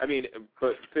 I mean,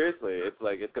 but seriously, it's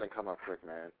like it's gonna come up quick,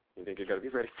 man. You think you're gonna be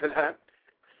ready for that?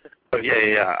 Oh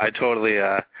yeah. I totally,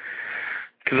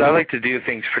 because I like to do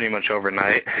things pretty much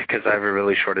overnight because I have a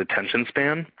really short attention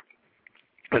span.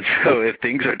 And so if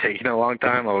things are taking a long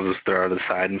time, I'll just throw it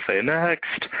aside and say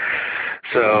next.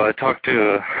 So I talked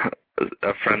to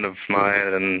a friend of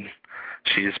mine, and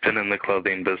she's been in the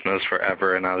clothing business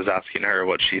forever, and I was asking her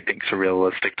what she thinks a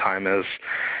realistic time is,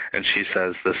 and she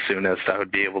says the soonest I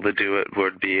would be able to do it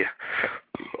would be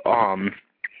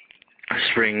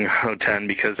spring '10,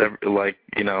 because like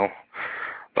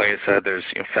I said, there's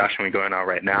Fashion Week going on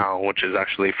right now, which is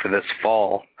actually for this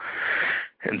fall,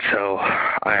 and so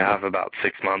I have about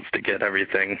 6 months to get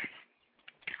everything,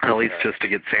 at least just to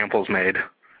get samples made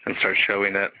and start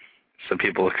showing it, so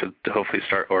people could hopefully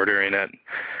start ordering it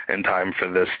in time for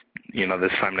this,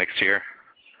 this time next year.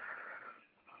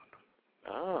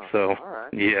 Oh, so, all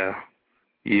right.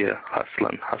 Yeah,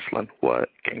 hustling, what,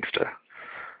 gangsta,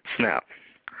 snap.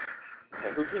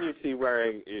 Okay, who can you see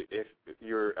wearing if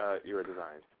your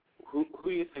designs? Who do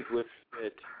you think would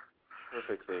fit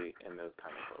perfectly in those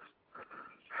kind of clothes?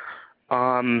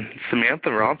 Samantha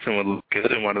Ronson would look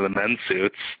good in one of the men's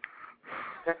suits.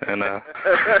 And okay,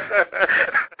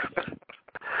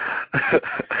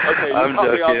 you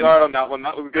caught me off guard on that one.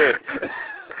 That was good.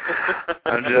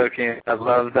 I'm joking. I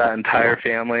love that entire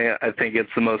family. I think it's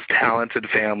the most talented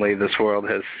family this world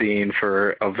has seen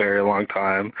for a very long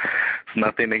time. It's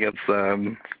nothing against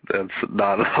them. That's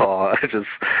not at all.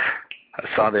 I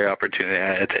saw the opportunity.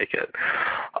 I had to take it.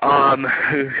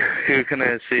 Who can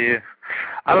I see?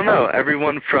 I don't know.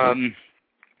 Everyone from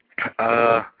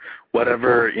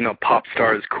whatever, pop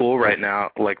star is cool right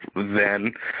now, like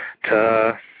then,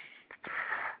 to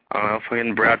I don't know,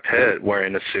 fucking Brad Pitt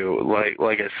wearing a suit.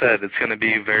 Like I said, it's going to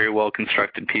be very well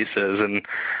constructed pieces,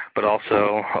 but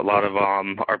also a lot of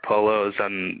our polos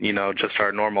and just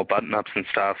our normal button-ups and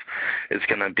stuff is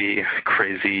going to be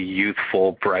crazy,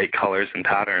 youthful, bright colors and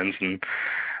patterns, and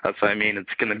that's what I mean.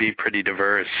 It's going to be pretty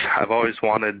diverse. I've always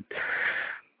wanted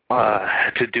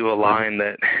to do a line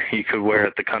that you could wear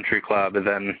at the country club and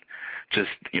then just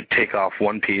take off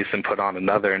one piece and put on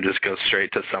another and just go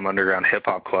straight to some underground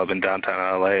hip-hop club in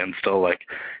downtown LA and still,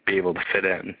 be able to fit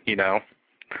in,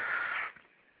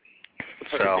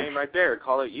 Put the name right there.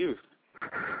 Call it youth.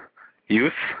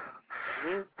 Youth?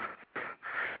 Mm-hmm.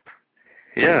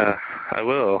 Yeah, I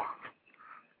will.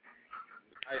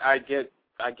 I get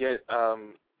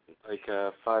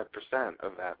 5%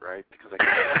 of that, right? Because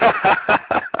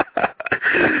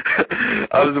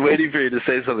I was waiting for you to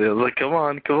say something. I was like, come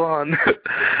on.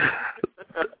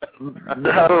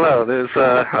 I don't know.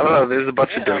 There's a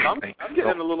bunch of different things. I'm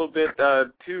getting a little bit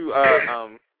too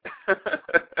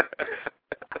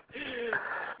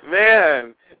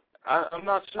man, I'm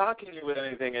not shocking you with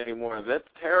anything anymore. That's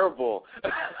terrible.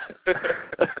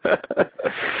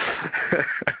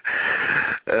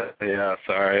 Yeah,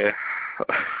 sorry.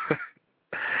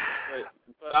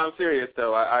 But I'm serious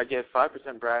though. I get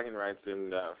 5% bragging rights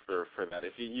in for that.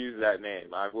 If you use that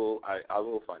name, I will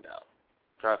find out.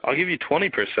 Trust me. I'll give you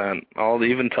 20%. I'll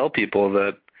even tell people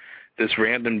that this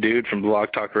random dude from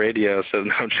Blog Talk Radio said,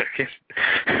 no, I'm checking.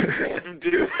 Random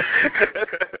dude.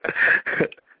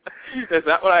 Is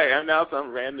that what I am now?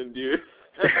 Some random dude.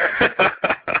 I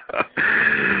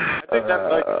think that's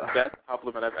the best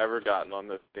compliment I've ever gotten on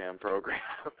this damn program.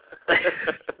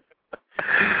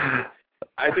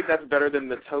 I think that's better than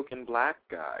the token black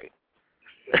guy.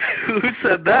 Who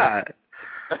said that?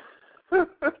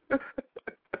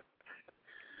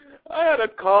 I had a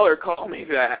caller call me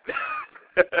that.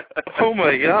 Oh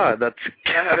my God, that's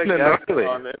kind of gnarly.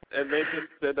 On it, and they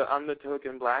just said that I'm the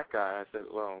token black guy. I said,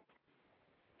 well,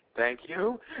 thank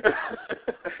you.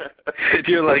 And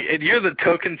you're like, and you're the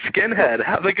token skinhead.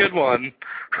 Have a good one.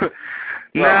 Well,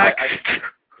 next.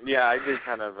 I did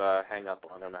kind of hang up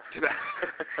on him after that.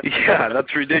 Yeah,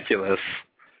 that's ridiculous.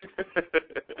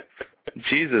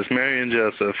 Jesus, Mary and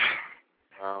Joseph.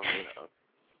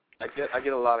 I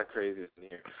get a lot of craziness in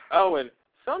here. Oh, and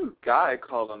some guy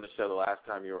called on the show the last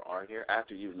time you were on here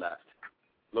after you left,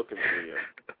 looking for you.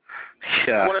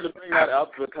 Yeah. I wanted to bring that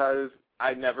up because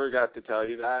I never got to tell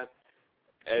you that.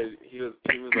 And he was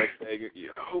like saying,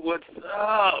 what's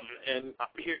up? And I'm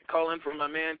here calling from my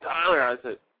man Tyler. I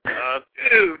said,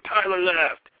 dude, Tyler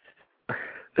left.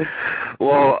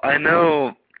 Well, I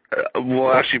know,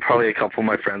 actually probably a couple of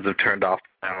my friends have turned off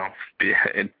now,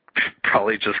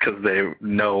 probably just because they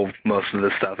know most of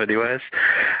this stuff anyways.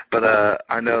 But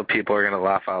I know people are going to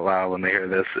laugh out loud when they hear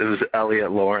this. It was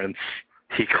Elliot Lawrence.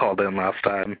 He called in last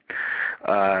time,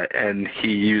 and he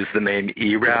used the name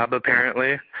E-Rab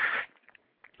apparently.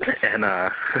 And,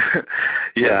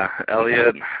 yeah,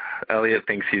 Elliot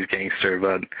thinks he's gangster,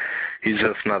 but he's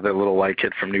just another little white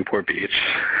kid from Newport Beach.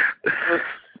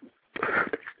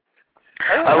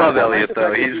 Hey, I love Elliot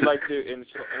though. He's like to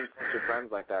influence your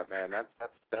friends like that, man.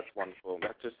 That's wonderful.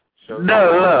 That just shows.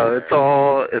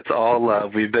 No, it's all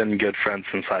love. We've been good friends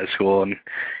since high school, and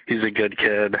he's a good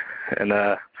kid, and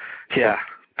yeah.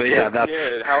 But yeah, that's.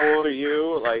 Kid. How old are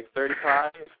you? Like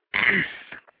 35?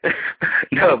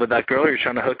 No, but that girl you're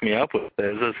trying to hook me up with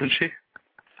isn't she?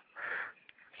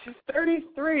 She's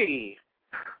 33.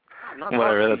 I'm not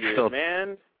Whatever. That's years, still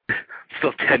man.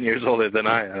 Still 10 years older than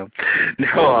I am.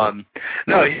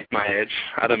 No, he's my age.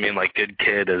 I don't mean like good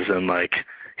kid as in like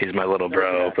he's my little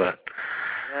bro, yeah. but.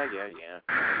 Yeah.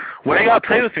 Why you gotta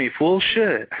play with me, fool?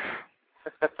 Shit.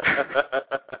 I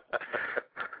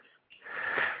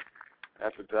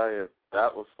have to tell you,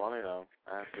 that was funny though.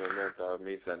 I have to admit,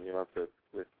 me setting you up with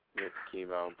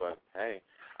chemo, but hey,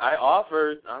 I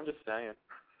offered. I'm just saying.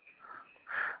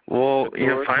 Well,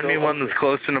 find me one that's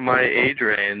closer to my age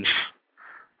range.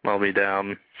 I'll be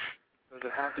down. Does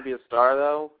it have to be a star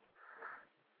though?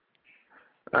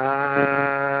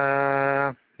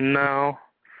 No.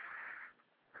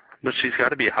 But she's got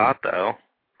to be hot though.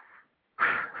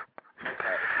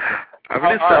 I'm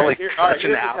gonna sound like such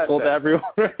an asshole to everyone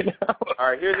right now.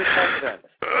 Alright, here's the test then.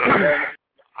 Then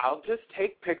I'll just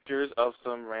take pictures of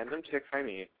some random chicks I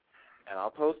meet, and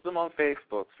I'll post them on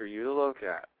Facebook for you to look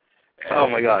at. Oh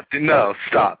my God! No,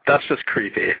 stop. That's just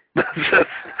creepy. That's just.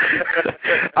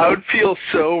 I would feel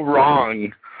so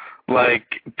wrong,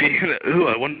 like being. Ooh,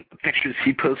 I wonder what pictures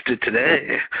he posted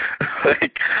today.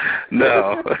 Like,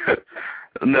 no,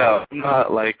 no,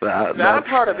 not like that. That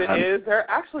part of it is there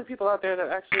are actually people out there that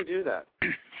actually do that.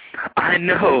 I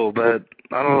know, but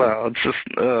I don't know. It's just.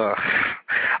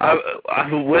 I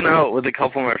went out with a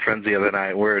couple of my friends the other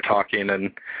night. We were talking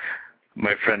and.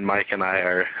 My friend Mike and I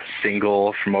are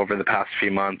single from over the past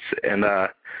few months, and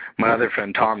my other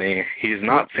friend Tommy, he's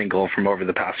not single from over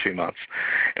the past few months.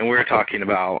 And we were talking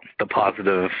about the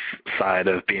positive side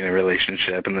of being in a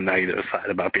relationship and the negative side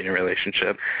about being in a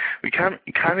relationship. We kind of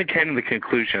came to the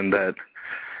conclusion that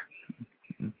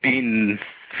being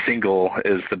single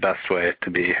is the best way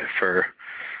to be for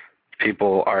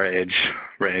people our age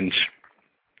range.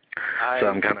 So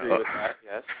I'm kind of with that,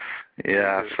 yes.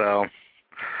 Yeah, so.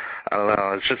 I don't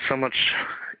know. It's just so much.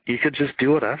 You could just do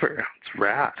whatever. It's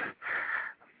rad.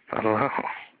 I don't know.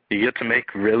 You get to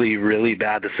make really, really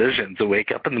bad decisions and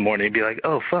wake up in the morning and be like,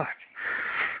 oh, fuck.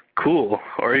 Cool.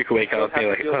 Or you could wake up and be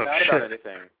like, oh, shit.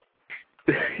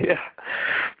 Yeah.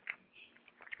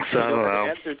 So I don't know.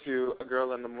 Answer to a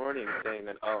girl in the morning saying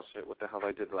that, oh, shit, what the hell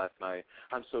I did last night.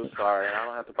 I'm so sorry. And I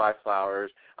don't have to buy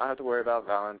flowers. I don't have to worry about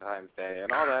Valentine's Day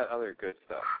and all that other good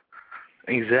stuff.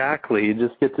 Exactly. You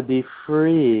just get to be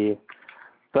free.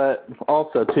 But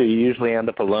also, too, you usually end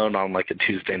up alone on, like, a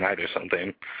Tuesday night or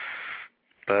something.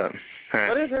 But,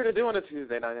 What is there to do on a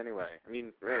Tuesday night anyway? I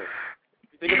mean, really. If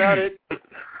you think about it.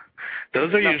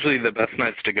 Those are usually the best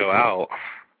nights to go out.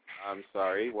 I'm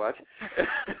sorry, what?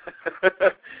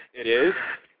 It is?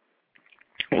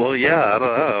 Well, yeah, I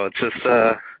don't know. It's just,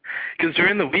 because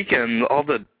during the weekend, all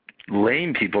the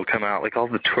lame people come out, like all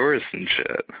the tourists and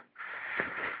shit.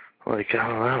 Like, I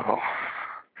don't know.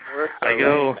 Tourists are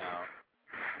lame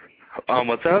now.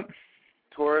 What's up?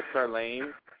 Tourists are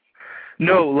lame?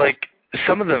 No, like,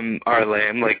 some of them are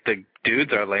lame. Like, the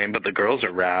dudes are lame, but the girls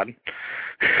are rad.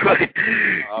 Like,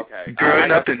 okay.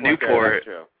 Growing up in Newport,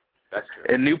 That's true.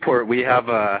 in Newport, we have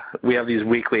these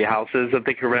weekly houses that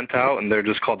they can rent out, and they're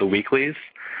just called the weeklies.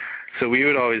 So we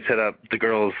would always hit up the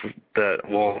girls that,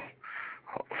 well,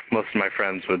 most of my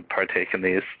friends would partake in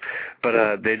these,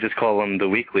 but they just call them the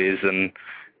weeklies, and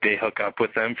they hook up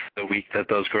with them for the week that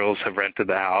those girls have rented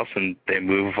the house, and they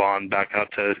move on back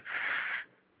out to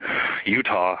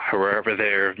Utah or wherever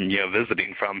they're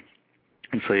visiting from.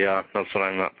 And so yeah, that's what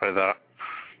I meant by that.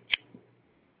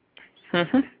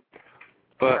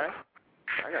 But right.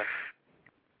 I got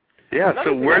you. Yeah,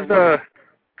 so where's the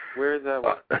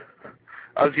what?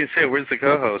 I was gonna say, where's the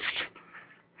co-host?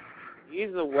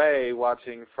 He's away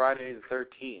watching Friday the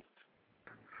 13th.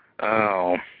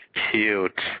 Oh,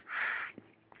 cute.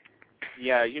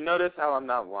 Yeah, you notice how I'm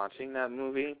not watching that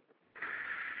movie?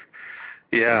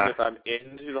 Yeah. If I'm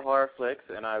into the horror flicks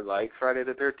and I like Friday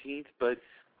the 13th, but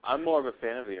I'm more of a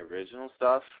fan of the original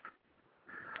stuff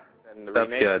than the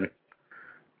remake. That's good.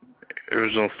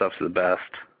 Original stuff's the best.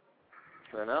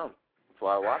 I know. That's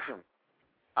why I watch them.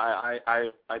 I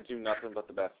do nothing but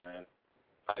the best, man.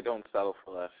 I don't settle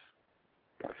for less.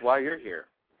 That's why you're here.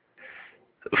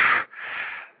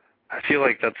 I feel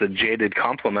like that's a jaded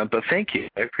compliment, but thank you.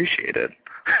 I appreciate it.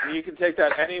 You can take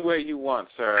that any way you want,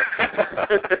 sir.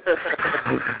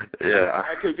 Yeah.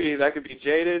 That could be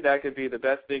jaded. That could be the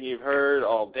best thing you've heard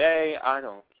all day. I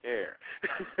don't care.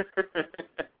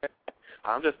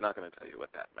 I'm just not going to tell you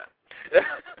what that meant.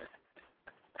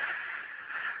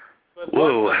 But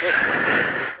Whoa.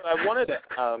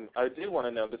 I do want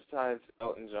to know, besides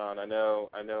Elton John, I know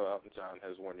Elton John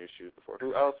has worn your shoes before.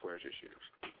 Who else wears your shoes?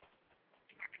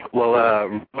 Well,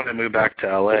 when I moved back to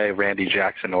LA, Randy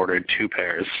Jackson ordered 2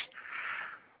 pairs,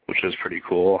 which was pretty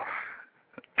cool.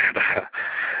 And,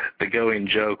 the going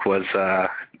joke was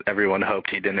everyone hoped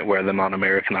he didn't wear them on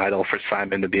American Idol for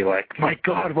Simon to be like, my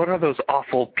God, what are those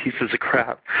awful pieces of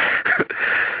crap?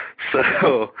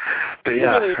 So, but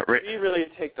yeah. You really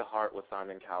take to heart what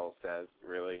Simon Cowell says,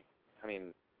 really. I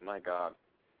mean, my God.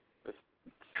 The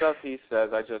stuff he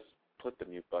says, I just put the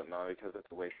mute button on because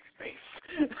it's a waste of space.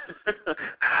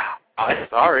 I'm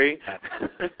sorry.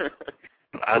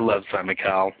 I love Simon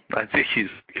Cowell. I think he's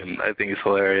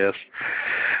hilarious.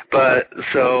 But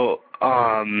so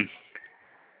I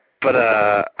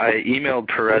emailed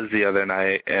Perez the other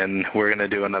night, and we're gonna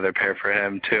do another pair for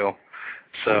him too.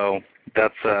 So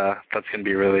that's gonna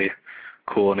be really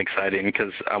cool and exciting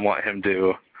because I want him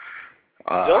to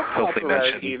Don't tell hopefully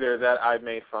Perez mention either that I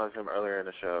made fun of him earlier in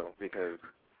the show because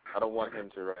I don't want him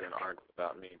to write an article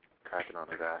about me cracking on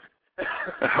his ass.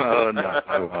 Oh no,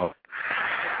 I won't.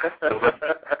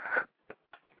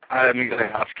 I'm gonna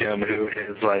ask him who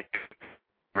his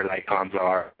icons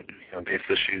are, and base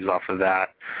the shoes off of that.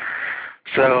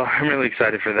 So I'm really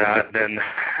excited for that. Then,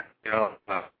 All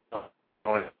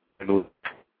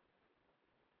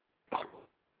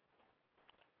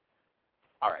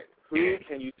right. Who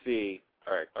can you see?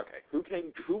 All right. Okay.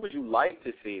 Who would you like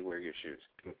to see wear your shoes?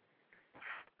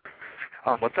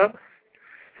 What's up?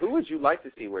 Who would you like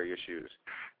to see wear your shoes?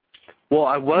 Well,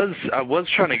 I was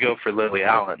trying to go for Lily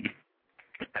Allen,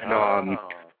 and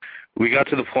we got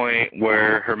to the point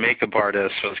where her makeup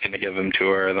artist was going to give them to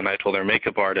her. Then I told her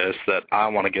makeup artist that I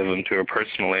want to give them to her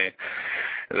personally.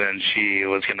 And then she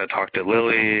was going to talk to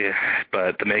Lily,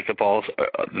 but the makeup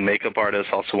artist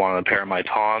also wanted a pair of my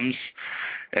Toms.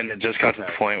 And it just got to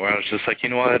the point where I was just like, you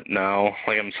know what? No,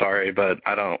 I'm sorry, but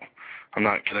I'm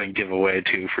not going to give away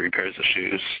 2 free pairs of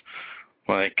shoes.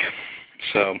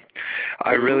 So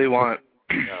I really want,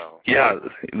 yeah,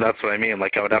 that's what I mean. I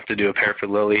would have to do a pair for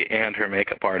Lily and her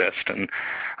makeup artist. And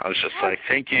I was just like,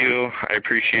 thank you. I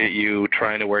appreciate you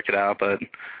trying to work it out, but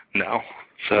no.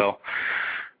 So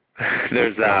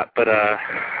there's that. But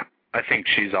I think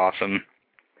she's awesome.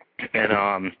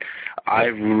 And I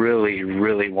really,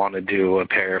 really want to do a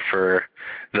pair for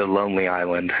the Lonely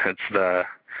Island. It's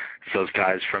those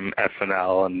guys from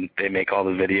SNL, and they make all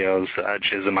the videos,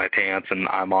 Jizz in My Pants, and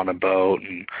I'm on a Boat,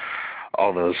 and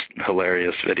all those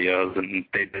hilarious videos. And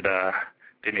they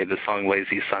made the song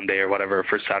Lazy Sunday or whatever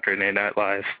for Saturday Night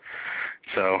Live.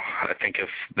 So I think if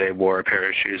they wore a pair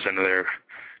of shoes into their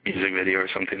music video or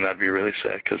something, that'd be really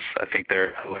sick, because I think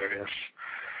they're hilarious.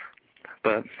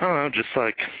 But I don't know, just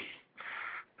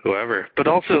whoever. But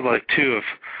also too, if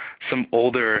some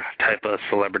older type of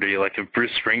celebrity, if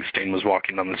Bruce Springsteen was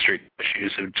walking down the street with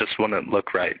shoes, it just wouldn't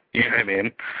look right. You know what I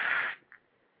mean?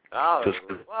 Oh,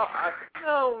 well,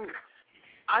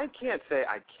 I can't say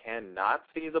I cannot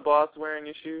see the boss wearing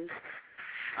your shoes.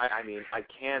 I mean, I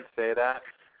can't say that,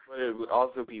 but it would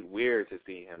also be weird to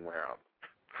see him wear them.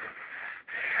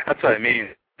 That's what I mean.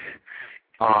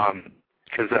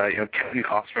 Because Kevin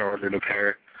Costner ordered a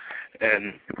pair,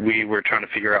 and we were trying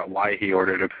to figure out why he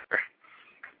ordered a pair.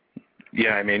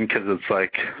 Yeah, I mean, because it's Are you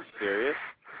serious?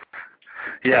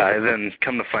 Yeah, and then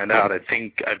come to find out, I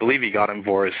believe he got him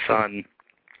for his son,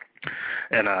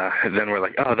 and then we're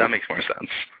like, oh, that makes more sense.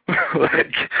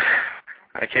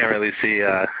 I can't really see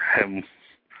him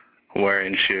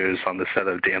wearing shoes on the set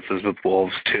of Dances with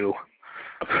Wolves 2.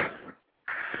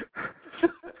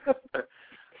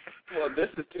 Well, this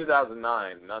is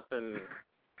 2009. Nothing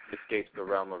escapes the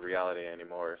realm of reality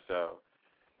anymore, so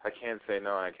I can't say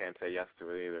no and I can't say yes to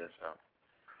it either. So.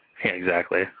 Yeah,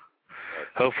 exactly.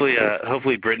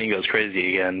 Hopefully Brittany goes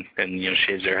crazy again and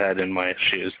shaves her head in my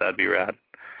shoes. That'd be rad.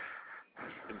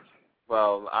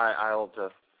 Well, I'll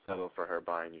just settle for her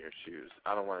buying your shoes.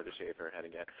 I don't want her to shave her head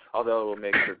again. Although it will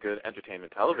make for good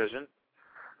entertainment television.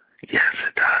 Yes,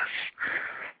 it does.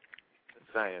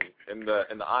 Just saying, in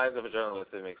the eyes of a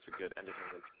journalist, it makes for good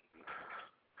entertainment.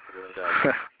 It really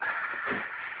does.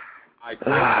 I can't see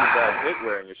Brad Pitt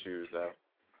wearing your shoes, though.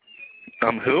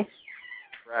 Who?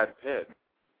 Brad Pitt.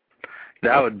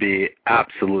 That would be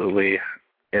absolutely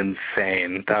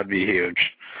insane. That would be huge.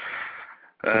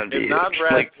 If not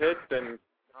Brad Pitt, then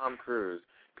Tom Cruise,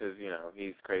 because,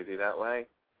 he's crazy that way.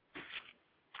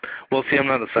 Well, see, I'm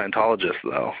not a Scientologist,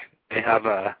 though. They have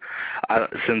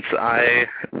since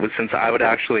I would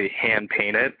actually hand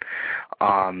paint it,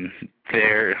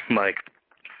 they're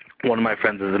one of my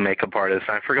friends is a makeup artist.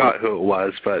 I forgot who it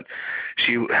was, but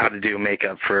she had to do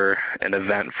makeup for an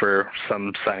event for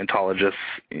some Scientologist,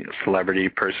 celebrity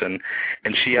person,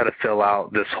 and she had to fill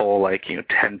out this whole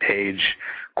 10-page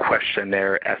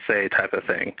questionnaire essay type of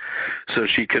thing, so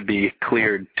she could be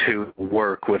cleared to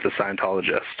work with a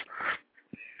Scientologist.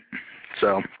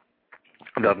 So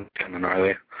that's kind of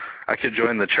gnarly. I could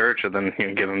join the church and then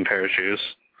give them a pair of shoes.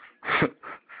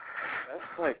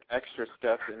 That's extra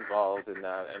steps involved in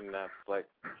that, and that's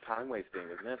time wasting,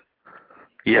 isn't it?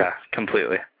 Yeah,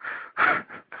 completely.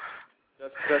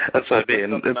 That's what I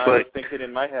mean. It's I was thinking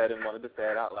in my head and wanted to say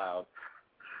it out loud.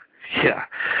 Yeah,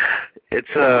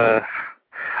 it's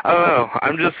I don't know.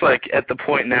 I'm just at the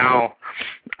point now.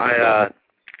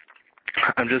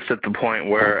 I'm just at the point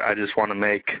where I just want to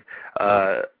make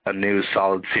a new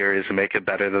solid series and make it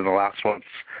better than the last ones,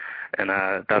 and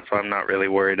that's why I'm not really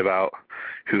worried about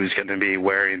who's going to be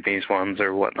wearing these ones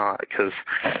or whatnot, because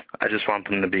I just want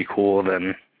them to be cool.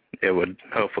 Then it would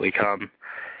hopefully come.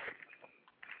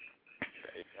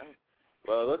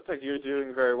 Well, it looks like you're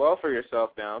doing very well for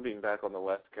yourself now, being back on the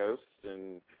West Coast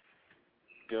and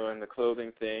doing the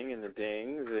clothing thing and the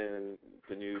dings and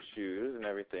the new shoes and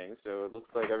everything. So it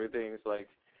looks like everything's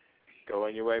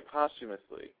going your way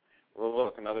posthumously. Well,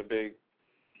 look, another big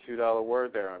 $2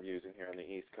 word there I'm using here on the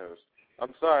East Coast.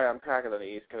 I'm sorry, I'm cracking on the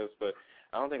East Coast, but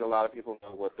I don't think a lot of people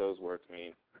know what those words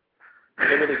mean. They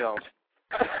really don't.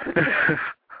 I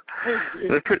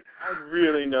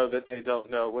really know that they don't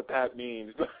know what that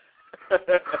means.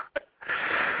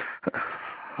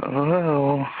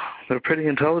 Oh, they're pretty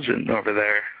intelligent over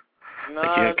there.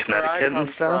 No, Connecticut and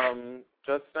stuff?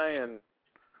 Just saying.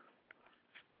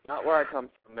 Not where I come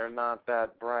from. They're not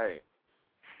that bright.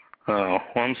 Oh,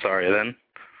 well, I'm sorry then.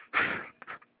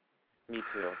 Me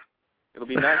too. It'll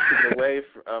be nice to get away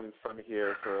from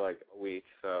here for a week,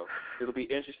 so it'll be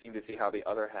interesting to see how the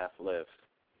other half lives.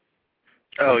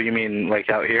 Oh, you mean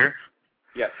out here?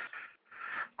 Yes.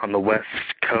 On the West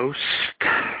Coast?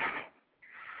 That's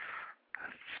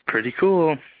pretty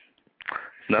cool.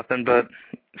 Nothing but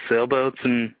sailboats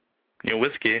and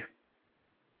whiskey.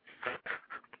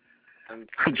 I'm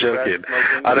joking.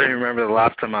 I don't even remember the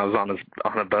last time I was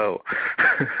on a boat.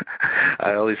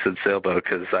 I always said sailboat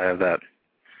because I have that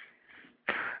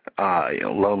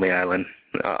Lonely Island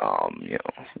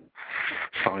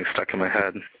song stuck in my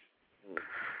head.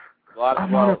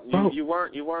 You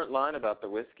weren't lying about the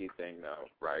whiskey thing though,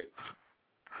 right?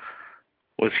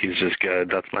 Whiskey's just good.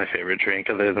 That's my favorite drink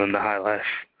other than the High Life.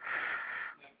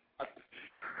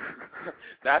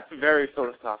 That's very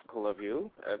philosophical of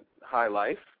you. High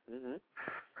Life. Mm-hmm.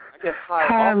 I get high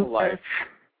off life.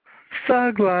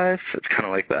 Thug life. It's kind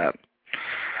of like that.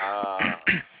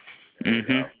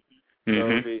 Mhm.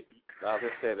 So I'll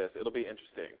just say this. It'll be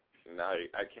interesting. Now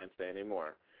I can't say any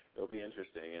more. It'll be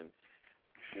interesting,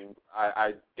 and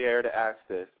I dare to ask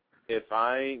this. If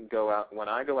I go out, when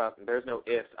I go out, there's no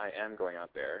ifs, I am going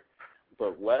out there.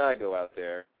 But when I go out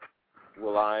there,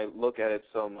 will I look at it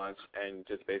so much and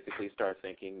just basically start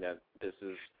thinking that this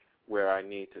is where I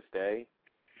need to stay?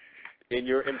 In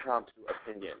your impromptu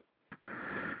opinion.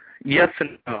 Yes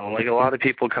and no. A lot of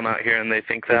people come out here and they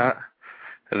think that,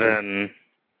 and then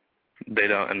they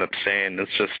don't end up staying.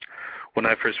 It's just, when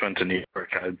I first went to New York,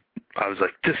 I was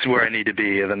like, this is where I need to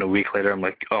be, and then a week later I'm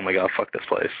like, oh my god, fuck this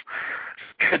place.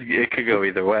 It could go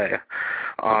either way.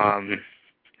 I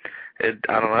don't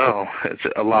know. It's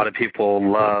a lot of people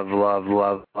love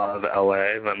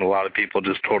LA, and a lot of people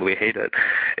just totally hate it.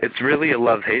 It's really a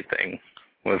love-hate thing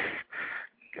with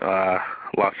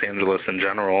Los Angeles in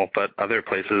general, but other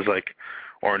places like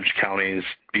Orange County is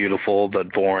beautiful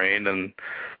but boring, and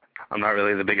I'm not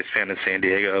really the biggest fan of San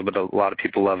Diego, but a lot of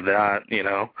people love that,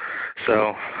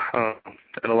 So,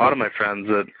 and a lot of my friends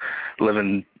that live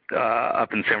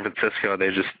up in San Francisco, they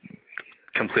just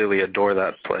completely adore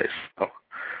that place. So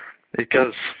it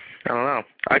goes, I don't know.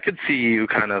 I could see you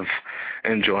kind of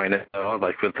enjoying it, though,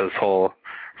 with this whole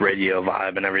radio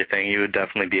vibe and everything. You would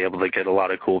definitely be able to get a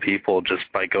lot of cool people just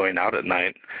by going out at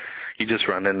night. You just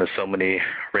run into so many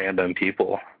random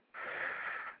people.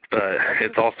 But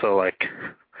it's also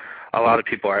a lot of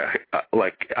people are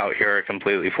out here are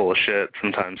completely full of shit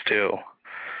sometimes too.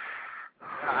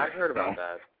 I heard about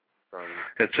that.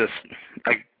 It's just,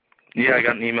 I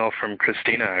got an email from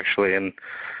Christina actually, and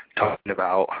talking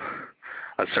about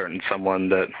a certain someone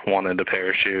that wanted a pair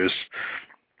of shoes,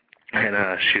 and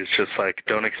she was just like,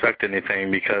 don't expect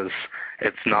anything because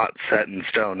it's not set in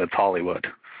stone. It's Hollywood.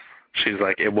 She's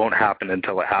like, it won't happen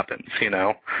until it happens,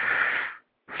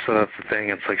 So that's the thing.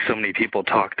 It's so many people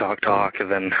talk,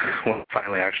 and then when it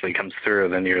finally actually comes through,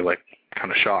 then you're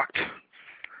kind of shocked.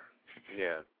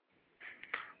 Yeah.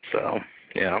 So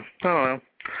yeah, I don't know.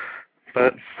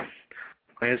 But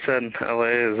like I said,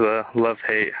 LA is a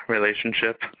love-hate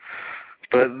relationship.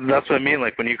 But that's what I mean.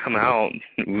 Like when you come out,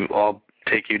 I'll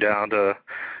take you down to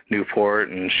Newport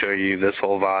and show you this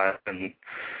whole vibe. And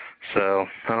so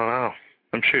I don't know.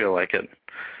 I'm sure you'll like it.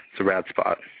 It's a rad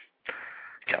spot,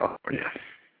 California.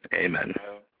 Amen.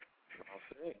 I'll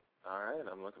see. All right,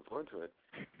 I'm looking forward to it.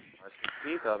 March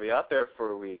 16th, I'll be out there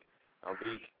for a week. I'll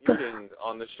be commuting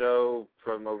on the show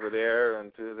from over there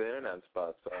and to the internet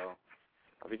spot. So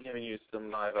I'll be giving you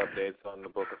some live updates on the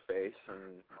Book of Face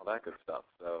and all that good stuff.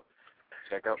 So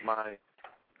check out my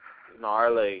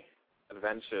gnarly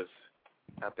adventures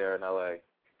out there in LA.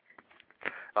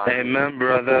 Amen,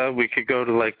 brother. We could go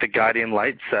to like the Guardian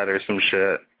Light set or some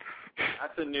shit.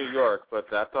 That's in New York, but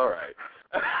that's all right.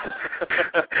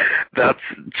 That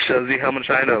shows you how much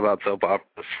I know about soap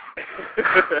operas.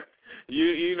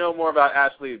 You know more about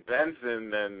Ashley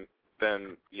Benson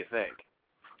than you think.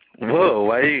 Whoa,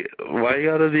 why you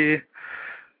gotta be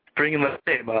bringing that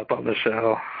name up on the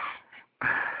show?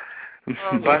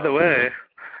 By the way,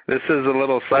 this is a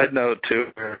little side note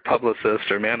to her publicist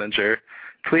or manager.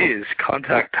 Please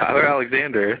contact Tyler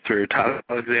Alexander through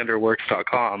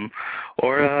tyleralexanderworks.com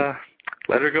or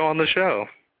let her go on the show.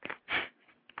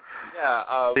 Yeah,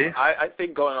 I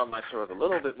think going on my show is a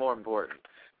little bit more important.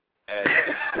 And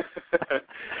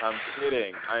I'm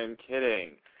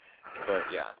kidding. But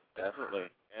yeah, definitely.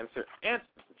 Answer.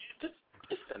 Just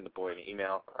send the boy an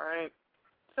email, all right?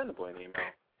 Send the boy an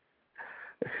email.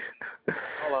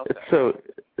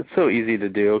 It's so easy to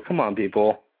do. Come on,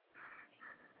 people.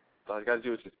 All you gotta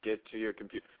do is just get to your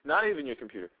computer. Not even your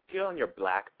computer. Get on your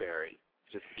BlackBerry.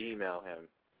 Just email him.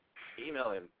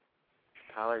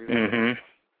 Tyler Alexander.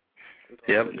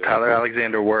 Yep, Tyler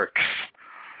Alexander Works.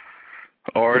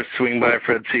 Or swing by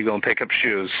Fred Siegel and pick up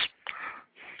shoes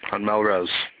on Melrose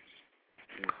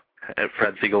at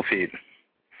Fred Siegel Feet.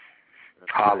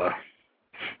 Holla.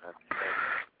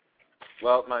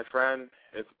 Well, my friend,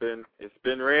 it's been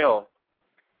real.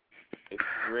 It's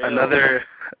real.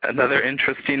 Another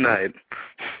interesting night.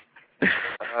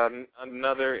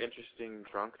 Another interesting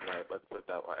drunk night, let's put it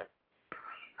that way.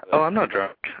 Oh, I'm not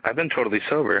drunk. I've been totally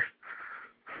sober.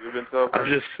 You've been sober? I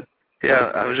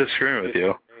was just screwing with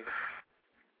you.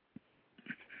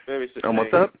 Maybe it's just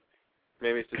what's up?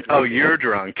 Maybe it's just Oh, you're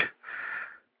drunk.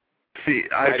 See,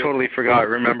 I totally forgot.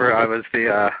 Remember, I was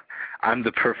I'm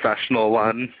the professional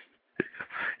one,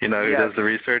 who does the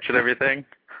research and everything?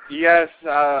 Yes,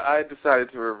 I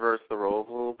decided to reverse the roles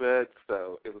a little bit,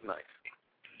 so it was nice.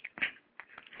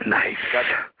 Nice.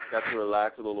 Got to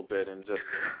relax a little bit and just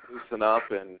loosen up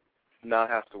and not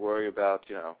have to worry about,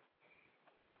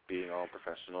 being all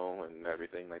professional and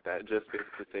everything like that. Just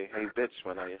basically say, hey, bitch,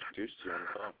 when I introduced you on the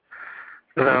phone.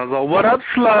 And I was like, what up,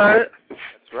 slut?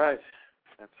 That's right.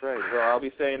 Well, I'll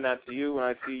be saying that to you when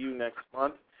I see you next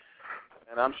month,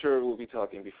 and I'm sure we'll be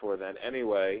talking before then.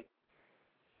 Anyway,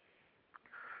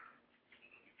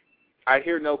 I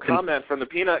hear no comment from the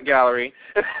peanut gallery.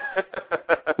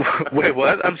 Wait,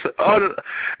 what?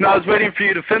 No, I was waiting for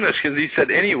you to finish because you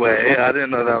said anyway. I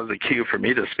didn't know that was a cue for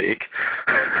me to speak.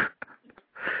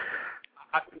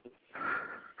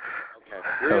 Okay,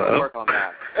 we're going to work on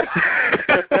that.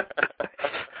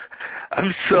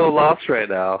 I'm so lost right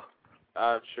now.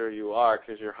 I'm sure you are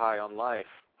because you're high on life.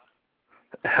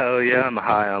 Hell yeah, I'm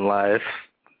high on life.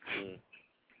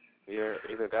 You're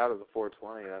either that or the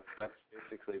 420. That's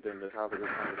basically been the topic of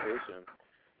conversation.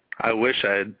 I wish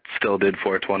I still did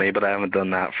 420, but I haven't done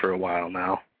that for a while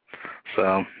now.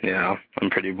 So, yeah, I'm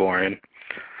pretty boring.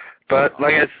 But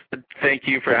like I said, thank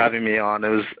you for having me on. It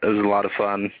was a lot of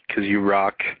fun because you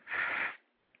rock.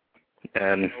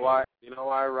 And you know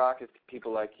why I rock? It's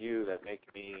people like you that make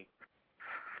me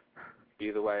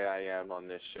be the way I am on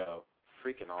this show.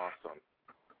 Freaking awesome.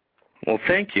 Well,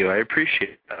 thank you. I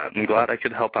appreciate that. I'm glad I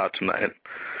could help out tonight.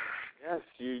 Yes,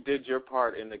 you did your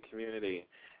part in the community.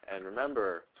 And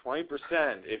remember, 20%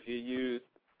 if you use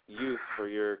youth for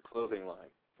your clothing line.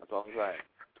 That's all I'm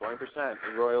saying. 20%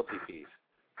 in royalty fees.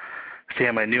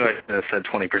 Damn, I knew I should have said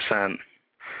 20%.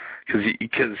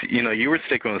 Because you were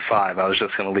sticking with 5. I was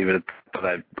just going to leave it, but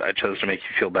I chose to make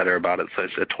you feel better about it, so I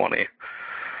said 20.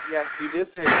 Yes, you did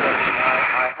say 20.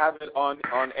 I have it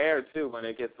on air, too, when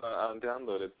it gets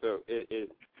downloaded. So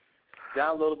it's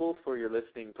downloadable for your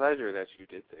listening pleasure that you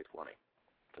did say 20.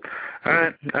 All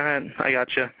right. I got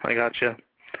you.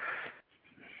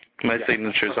 My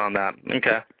signature's on that.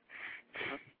 Okay.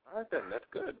 All right, then. That's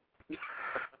good.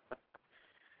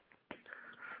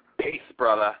 Peace,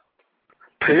 brother.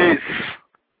 Peace.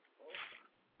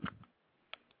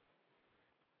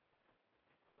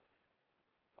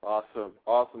 Awesome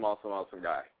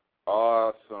guy.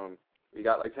 Awesome. We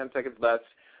got like 10 seconds left.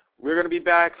 We're going to be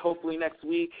back hopefully next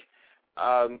week.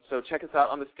 So check us out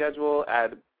on the schedule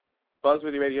at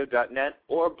buzzworthyradio.net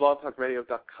or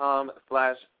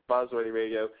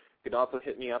blogtalkradio.com/buzzworthyradio. You can also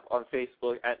hit me up on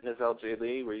Facebook at Nizelle J.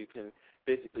 Lee, where you can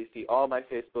basically see all my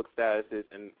Facebook statuses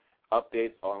and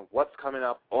updates on what's coming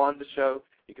up on the show.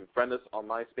 You can friend us on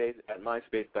MySpace at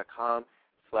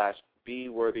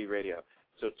myspace.com/BeWorthyRadio.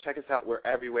 So check us out. We're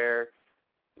everywhere.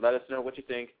 Let us know what you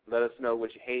think. Let us know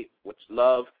what you hate, what you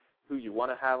love, who you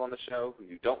want to have on the show, who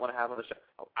you don't want to have on the show.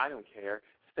 Oh, I don't care.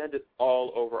 Send it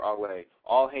all over our way.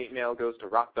 All hate mail goes to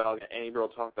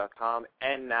rockdog@anygirltalk.com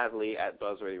and Natalie at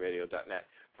buzzworthyradio.net.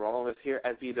 For all of us here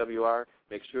at BWR,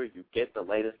 make sure you get the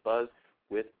latest buzz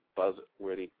with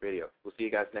Buzzworthy Radio. We'll see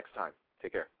you guys next time.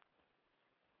 Take care.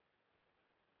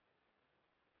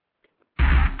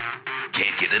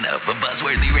 Can't get enough of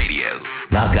Buzzworthy Radio.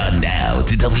 Log on now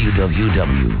to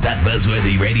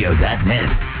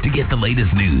www.buzzworthyradio.net to get the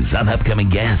latest news on upcoming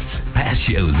guests, past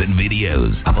shows, and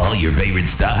videos of all your favorite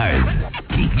stars.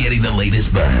 Keep getting the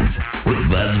latest buzz with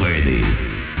Buzzworthy.